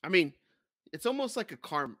people, I mean, it's almost like a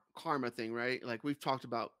karma thing, right? We've talked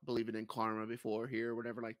about believing in karma before here, or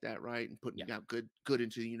whatever like that, right? And putting out good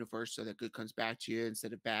into the universe so that good comes back to you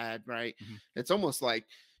instead of bad, right? Mm-hmm. It's almost like,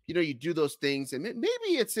 you do those things, and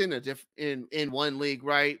maybe it's in in one league,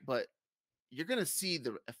 right? But you're gonna see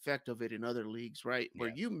the effect of it in other leagues, right?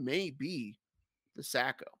 Where you may be the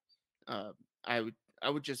SACKO. I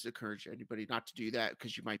would just encourage anybody not to do that,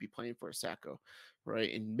 because you might be playing for a SACKO,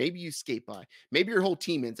 right? And maybe you skate by. Maybe your whole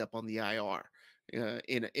team ends up on the IR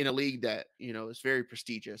in a league that is very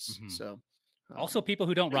prestigious. Mm-hmm. So, also people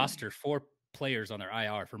who don't roster 4 players on their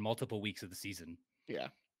IR for multiple weeks of the season. Yeah.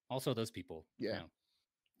 Also those people. Yeah.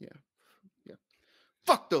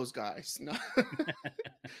 fuck those guys. No.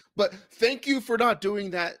 But thank you for not doing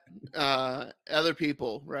that. Other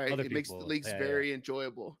people, right? Other It makes the people. leagues Yeah, very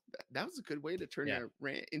enjoyable. That was a good way to turn yeah. your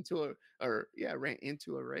rant into rant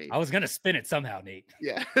into a rave. I was gonna spin it somehow, Nate.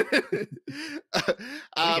 Yeah. What do you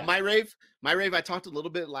got? My rave. I talked a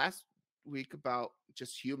little bit last week about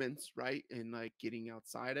just humans, right? And like getting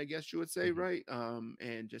outside, I guess you would say, right?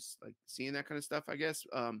 And just like seeing that kind of stuff, I guess.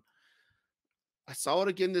 I saw it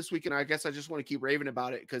again this week, and I guess I just want to keep raving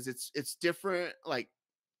about it because it's different. Like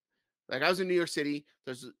I was in New York City.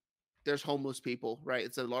 There's homeless people, right?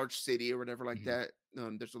 It's a large city or whatever like that.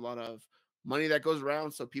 There's a lot of money that goes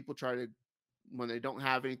around, so people try to, when they don't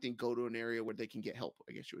have anything, go to an area where they can get help,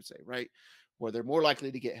 I guess you would say, right? Where they're more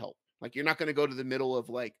likely to get help. Like you're not going to go to the middle of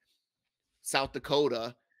like South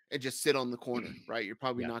Dakota and just sit on the corner, right? You're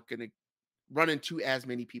probably not going to run into as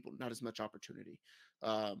many people, not as much opportunity.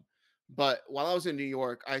 But while I was in New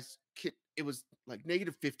York, it was like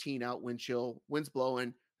 -15 out, wind chill, wind's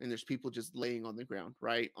blowing, and there's people just laying on the ground,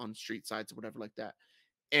 right? On street sides or whatever like that.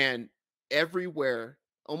 And everywhere,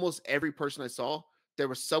 almost every person I saw, there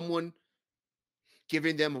was someone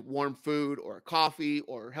giving them warm food or coffee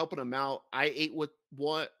or helping them out. I ate with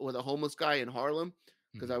a homeless guy in Harlem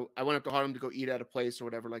because I went up to Harlem to go eat at a place or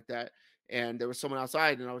whatever like that. And there was someone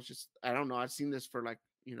outside, and I was just, I don't know, I've seen this for like,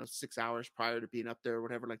 6 hours prior to being up there or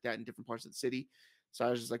whatever like that in different parts of the city. So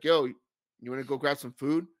I was just like, yo, you want to go grab some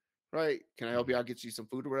food? Right? Can I help you? I'll get you some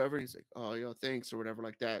food or whatever. He's like, oh, yo, thanks or whatever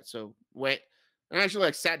like that. So went and I actually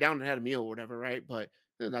like sat down and had a meal or whatever, right? But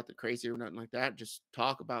nothing crazy or nothing like that. Just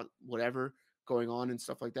talk about whatever going on and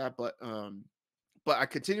stuff like that. But I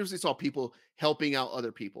continuously saw people helping out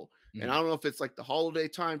other people. And I don't know if it's like the holiday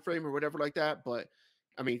time frame or whatever like that, but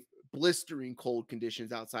I mean, blistering cold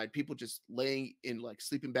conditions outside, people just laying in like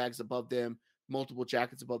sleeping bags above them, multiple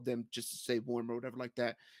jackets above them just to stay warm or whatever like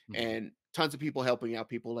that. And tons of people helping out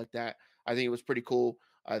people like that. I think it was pretty cool.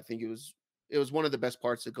 I think it was one of the best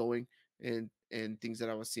parts of going and things that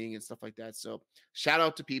I was seeing and stuff like that. So shout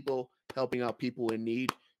out to people helping out people in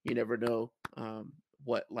need. You never know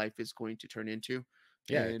what life is going to turn into.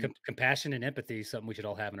 Yeah, And compassion and empathy is something we should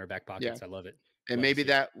all have in our back pockets. I love it. and Love maybe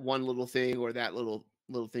that one little thing or that little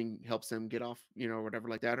thing helps them get off, or whatever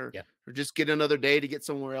like that, or just get another day to get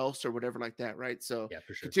somewhere else or whatever like that, right? So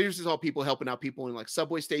for sure. continuously all people helping out people in like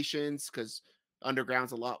subway stations because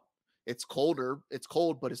underground's a lot. It's colder. It's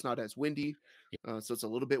cold, but it's not as windy, so it's a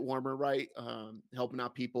little bit warmer, right? Helping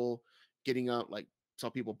out people, getting up, like saw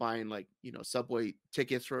people buying like subway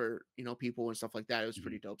tickets for people and stuff like that. It was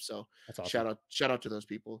pretty dope. So that's awesome. Shout out to those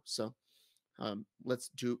people. So let's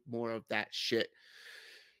do more of that shit.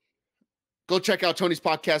 Go check out Tony's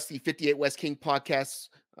podcast, the 58 West King podcast.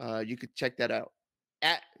 You could check that out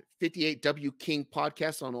at 58W King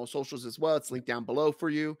podcast on all socials as well. It's linked down below for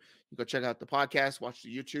you. You go check out the podcast, watch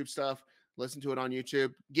the YouTube stuff, listen to it on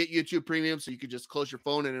YouTube, get YouTube Premium so you could just close your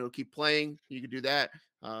phone and it'll keep playing. You could do that.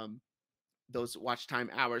 Those watch time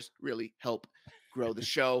hours really help grow the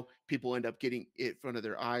show. People end up getting it in front of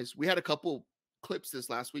their eyes. We had a couple clips this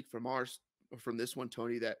last week from this one,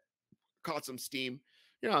 Tony, that caught some steam,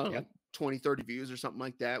 like 20, 30 views or something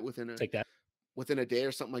like that within a day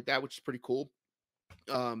or something like that, which is pretty cool.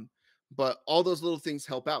 But all those little things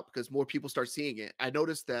help out because more people start seeing it. I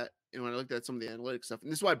noticed that, when I looked at some of the analytics stuff,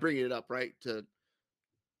 and this is why I bring it up, right?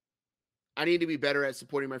 I need to be better at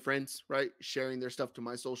supporting my friends, right? Sharing their stuff to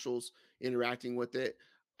my socials, interacting with it.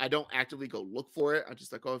 I don't actively go look for it. I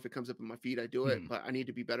just like, if it comes up in my feed, I do it, but I need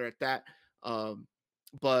to be better at that.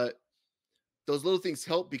 But those little things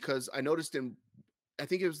help because I noticed I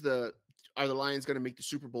think it was Are the Lions going to make the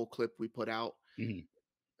Super Bowl clip we put out?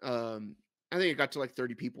 I think it got to like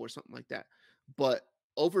 30 people or something like that. But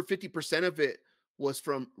over 50% of it was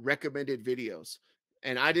from recommended videos.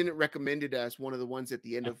 And I didn't recommend it as one of the ones at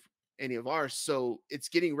the end of any of ours. So it's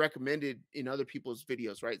getting recommended in other people's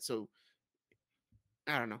videos, right? So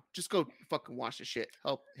I don't know. Just go fucking watch the shit.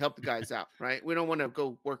 Help the guys out, right? We don't want to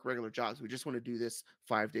go work regular jobs. We just want to do this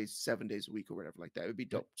 5 days, 7 days a week or whatever like that. It'd be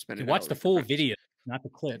dope. You watch the full video, not the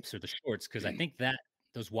clips or the shorts, because I think that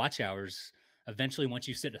those watch hours eventually, once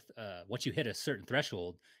you hit a certain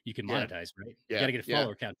threshold, you can monetize, right? You got to get a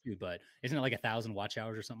follower count too, but isn't it like 1,000 watch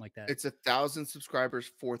hours or something like that? It's 1,000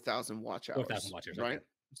 subscribers, 4,000 watch hours. 4,000 watch hours, right? Okay.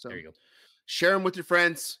 So there you go. Share them with your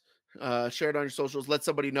friends. Share it on your socials. Let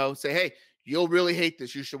somebody know. Say, hey, you'll really hate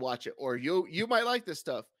this. You should watch it, or you might like this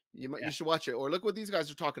stuff. You should watch it, or look what these guys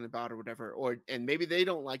are talking about, or whatever. And maybe they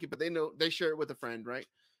don't like it, but they share it with a friend, right?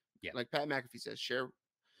 Yeah. Like Pat McAfee says,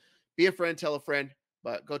 be a friend, tell a friend.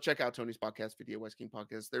 But go check out Tony's podcast, Video West King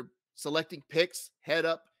podcast. They're selecting picks head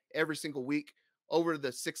up every single week over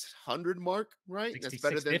the 600 mark, right? 60, That's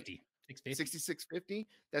better than 650. $66.50.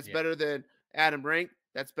 That's better than Adam Rank.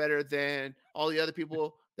 That's better than all the other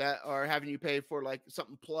people that are having you pay for like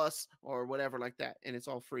something plus or whatever like that. And it's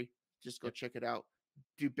all free. Just go check it out.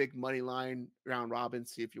 Do big money line round robin,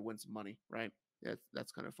 see if you win some money, right?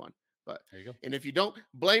 That's kind of fun. But there you go. And if you don't,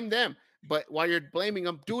 blame them. But while you're blaming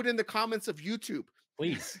them, do it in the comments of YouTube.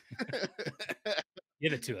 Please.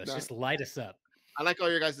 Give it to us. Just light us up. I like all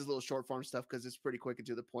your guys' little short form stuff because it's pretty quick and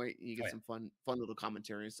to the point, and you get some fun little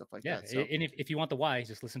commentary and stuff like that. So, and if you want the why,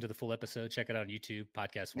 just listen to the full episode. Check it out on YouTube,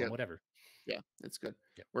 podcast form, whatever. Yeah, it's good.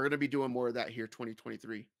 We're going to be doing more of that here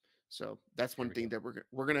 2023. So that's one thing that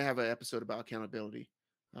we're going to have an episode about accountability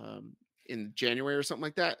in January or something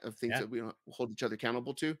like that, of things that we don't hold each other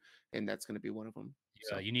accountable to, and that's going to be one of them.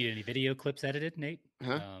 So you need any video clips edited, Nate?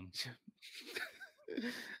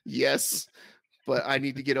 Yes. But I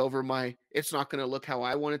need to get over it's not going to look how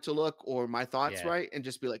I want it to look or my thoughts, right? And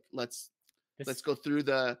just be like, let's go through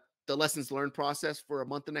the lessons learned process for a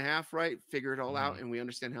month and a half, right? Figure it all out, and we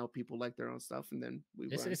understand how people like their own stuff, and then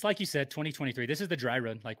it's like you said, 2023. This is the dry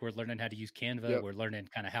run. Like, we're learning how to use Canva. We're learning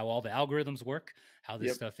kind of how all the algorithms work, how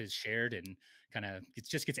this stuff is shared, and kind of it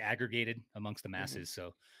just gets aggregated amongst the masses.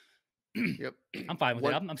 So, I'm fine with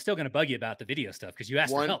it. I'm still going to bug you about the video stuff because you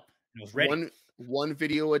asked for help. And I was ready. One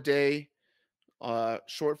video a day.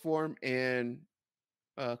 Short form and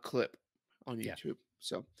clip on YouTube.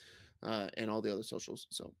 So, and all the other socials.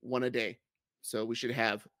 So 1 a day. So we should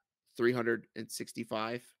have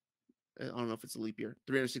 365. I don't know if it's a leap year.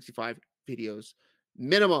 365 videos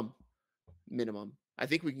minimum. I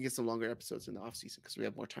think we can get some longer episodes in the off season because we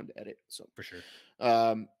have more time to edit. So for sure.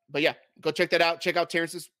 But yeah, go check that out. Check out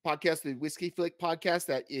Terrence's podcast, the Whiskey Flick podcast,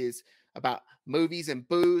 that is about movies and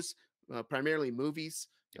booze, primarily movies.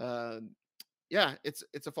 Yeah, it's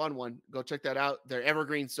a fun one. Go check that out. They're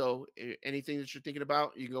evergreen. So anything that you're thinking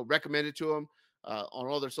about, you can go recommend it to them on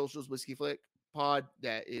all their socials, Whiskey Flick Pod,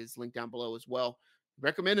 that is linked down below as well.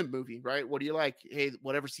 Recommend a movie, right? What do you like? Hey,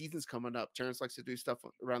 whatever season's coming up. Terrence likes to do stuff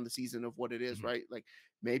around the season of what it is, right? Like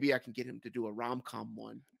maybe I can get him to do a rom-com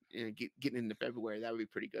one and getting into February. That would be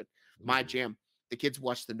pretty good. My jam. The kids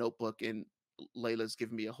watch The Notebook, and Layla's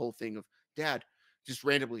giving me a whole thing of, Dad, just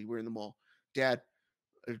randomly, we're in the mall. Dad,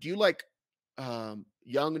 do you like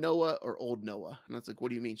young Noah or old Noah? And I was like, what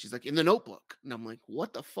do you mean? She's like, in The Notebook. And I'm like,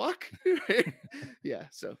 what the fuck? Yeah.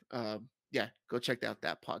 So go check out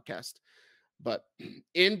that podcast. But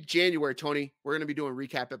in January, Tony, we're going to be doing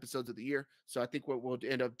recap episodes of the year. So I think what we'll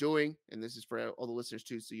end up doing, and this is for all the listeners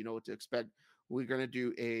too, so you know what to expect, we're going to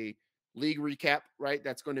do a league recap, right?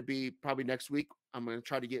 That's going to be probably next week. I'm going to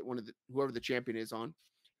try to get whoever the champion is on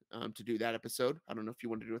to do that episode. I don't know if you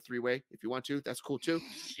want to do a 3-way. If you want to, that's cool too.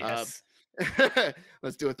 Yes.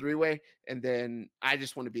 Let's do a 3-way. And then I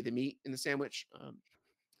just want to be the meat in the sandwich.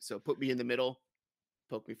 So put me in the middle,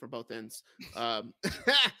 poke me from both ends.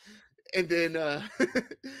 And then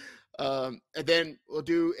we'll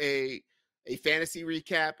do a fantasy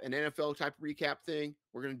recap, an NFL type recap thing.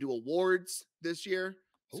 We're going to do awards this year.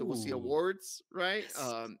 So we'll see awards, right?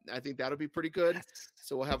 Yes. I think that'll be pretty good. Yes.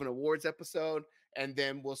 So we'll have an awards episode, and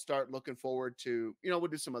then we'll start looking forward to, we'll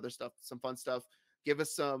do some other stuff, some fun stuff. Give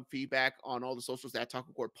us some feedback on all the socials at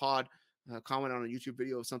TacoCorp Pod. Comment on a YouTube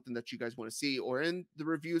video of something that you guys want to see, or in the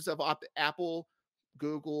reviews of Apple,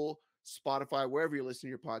 Google, Spotify, wherever you're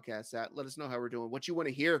listening to your podcasts at. Let us know how we're doing, what you want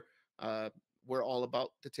to hear. We're all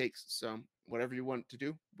about the takes. So whatever you want to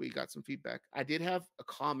do, we got some feedback. I did have a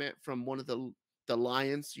comment from one of the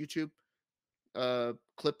Lions YouTube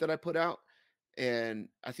clip that I put out, and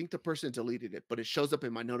I think the person deleted it, but it shows up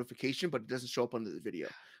in my notification, but it doesn't show up under the video.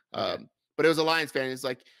 Okay. But it was a Lions fan. It's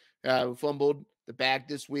like, we fumbled the bag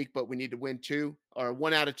this week, but we need to win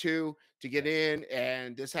 1 out of 2 to get in,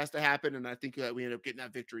 and this has to happen. And I think that we end up getting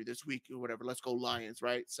that victory this week or whatever. Let's go Lions,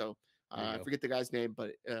 right? So I forget the guy's name,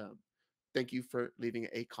 but thank you for leaving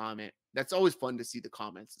a comment. That's always fun to see the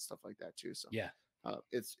comments and stuff like that too. So yeah,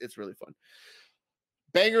 it's really fun.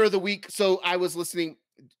 Banger of the week. So I was in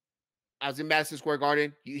Madison Square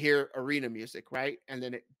Garden. You hear arena music, right? And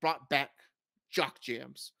then it brought back jock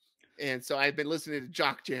jams. And so I've been listening to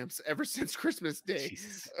jock jams ever since Christmas Day.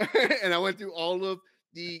 And I went through all of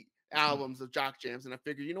the albums of jock jams, and I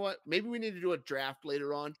figured, you know what? Maybe we need to do a draft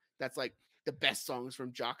later on. That's like the best songs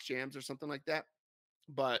from jock jams or something like that.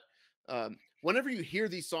 But whenever you hear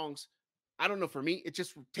these songs, I don't know, for me, it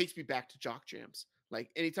just takes me back to jock jams. Like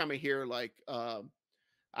anytime I hear like,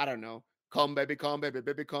 I don't know, come baby,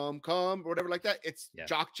 baby, come, or whatever like that. It's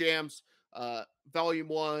jock jams, volume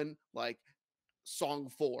 1, like song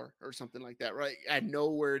 4 or something like that, right? I know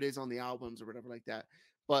where it is on the albums or whatever like that.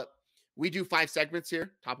 But we do 5 segments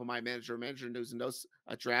here: top of my manager news and notes,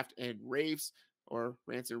 a draft, and raves. or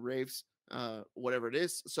rants and raves, whatever it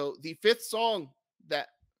is. So the fifth song that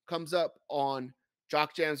comes up on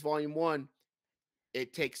Jock Jams Volume 1,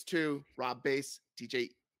 It Takes Two, Rob Bass, DJ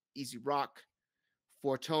Easy Rock,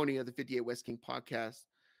 for Tony of the 58 West King podcast.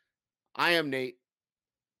 I am Nate.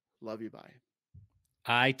 Love you, bye.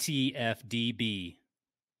 ITFDB.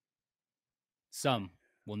 Some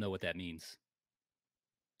will know what that means.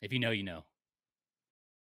 If you know, you know.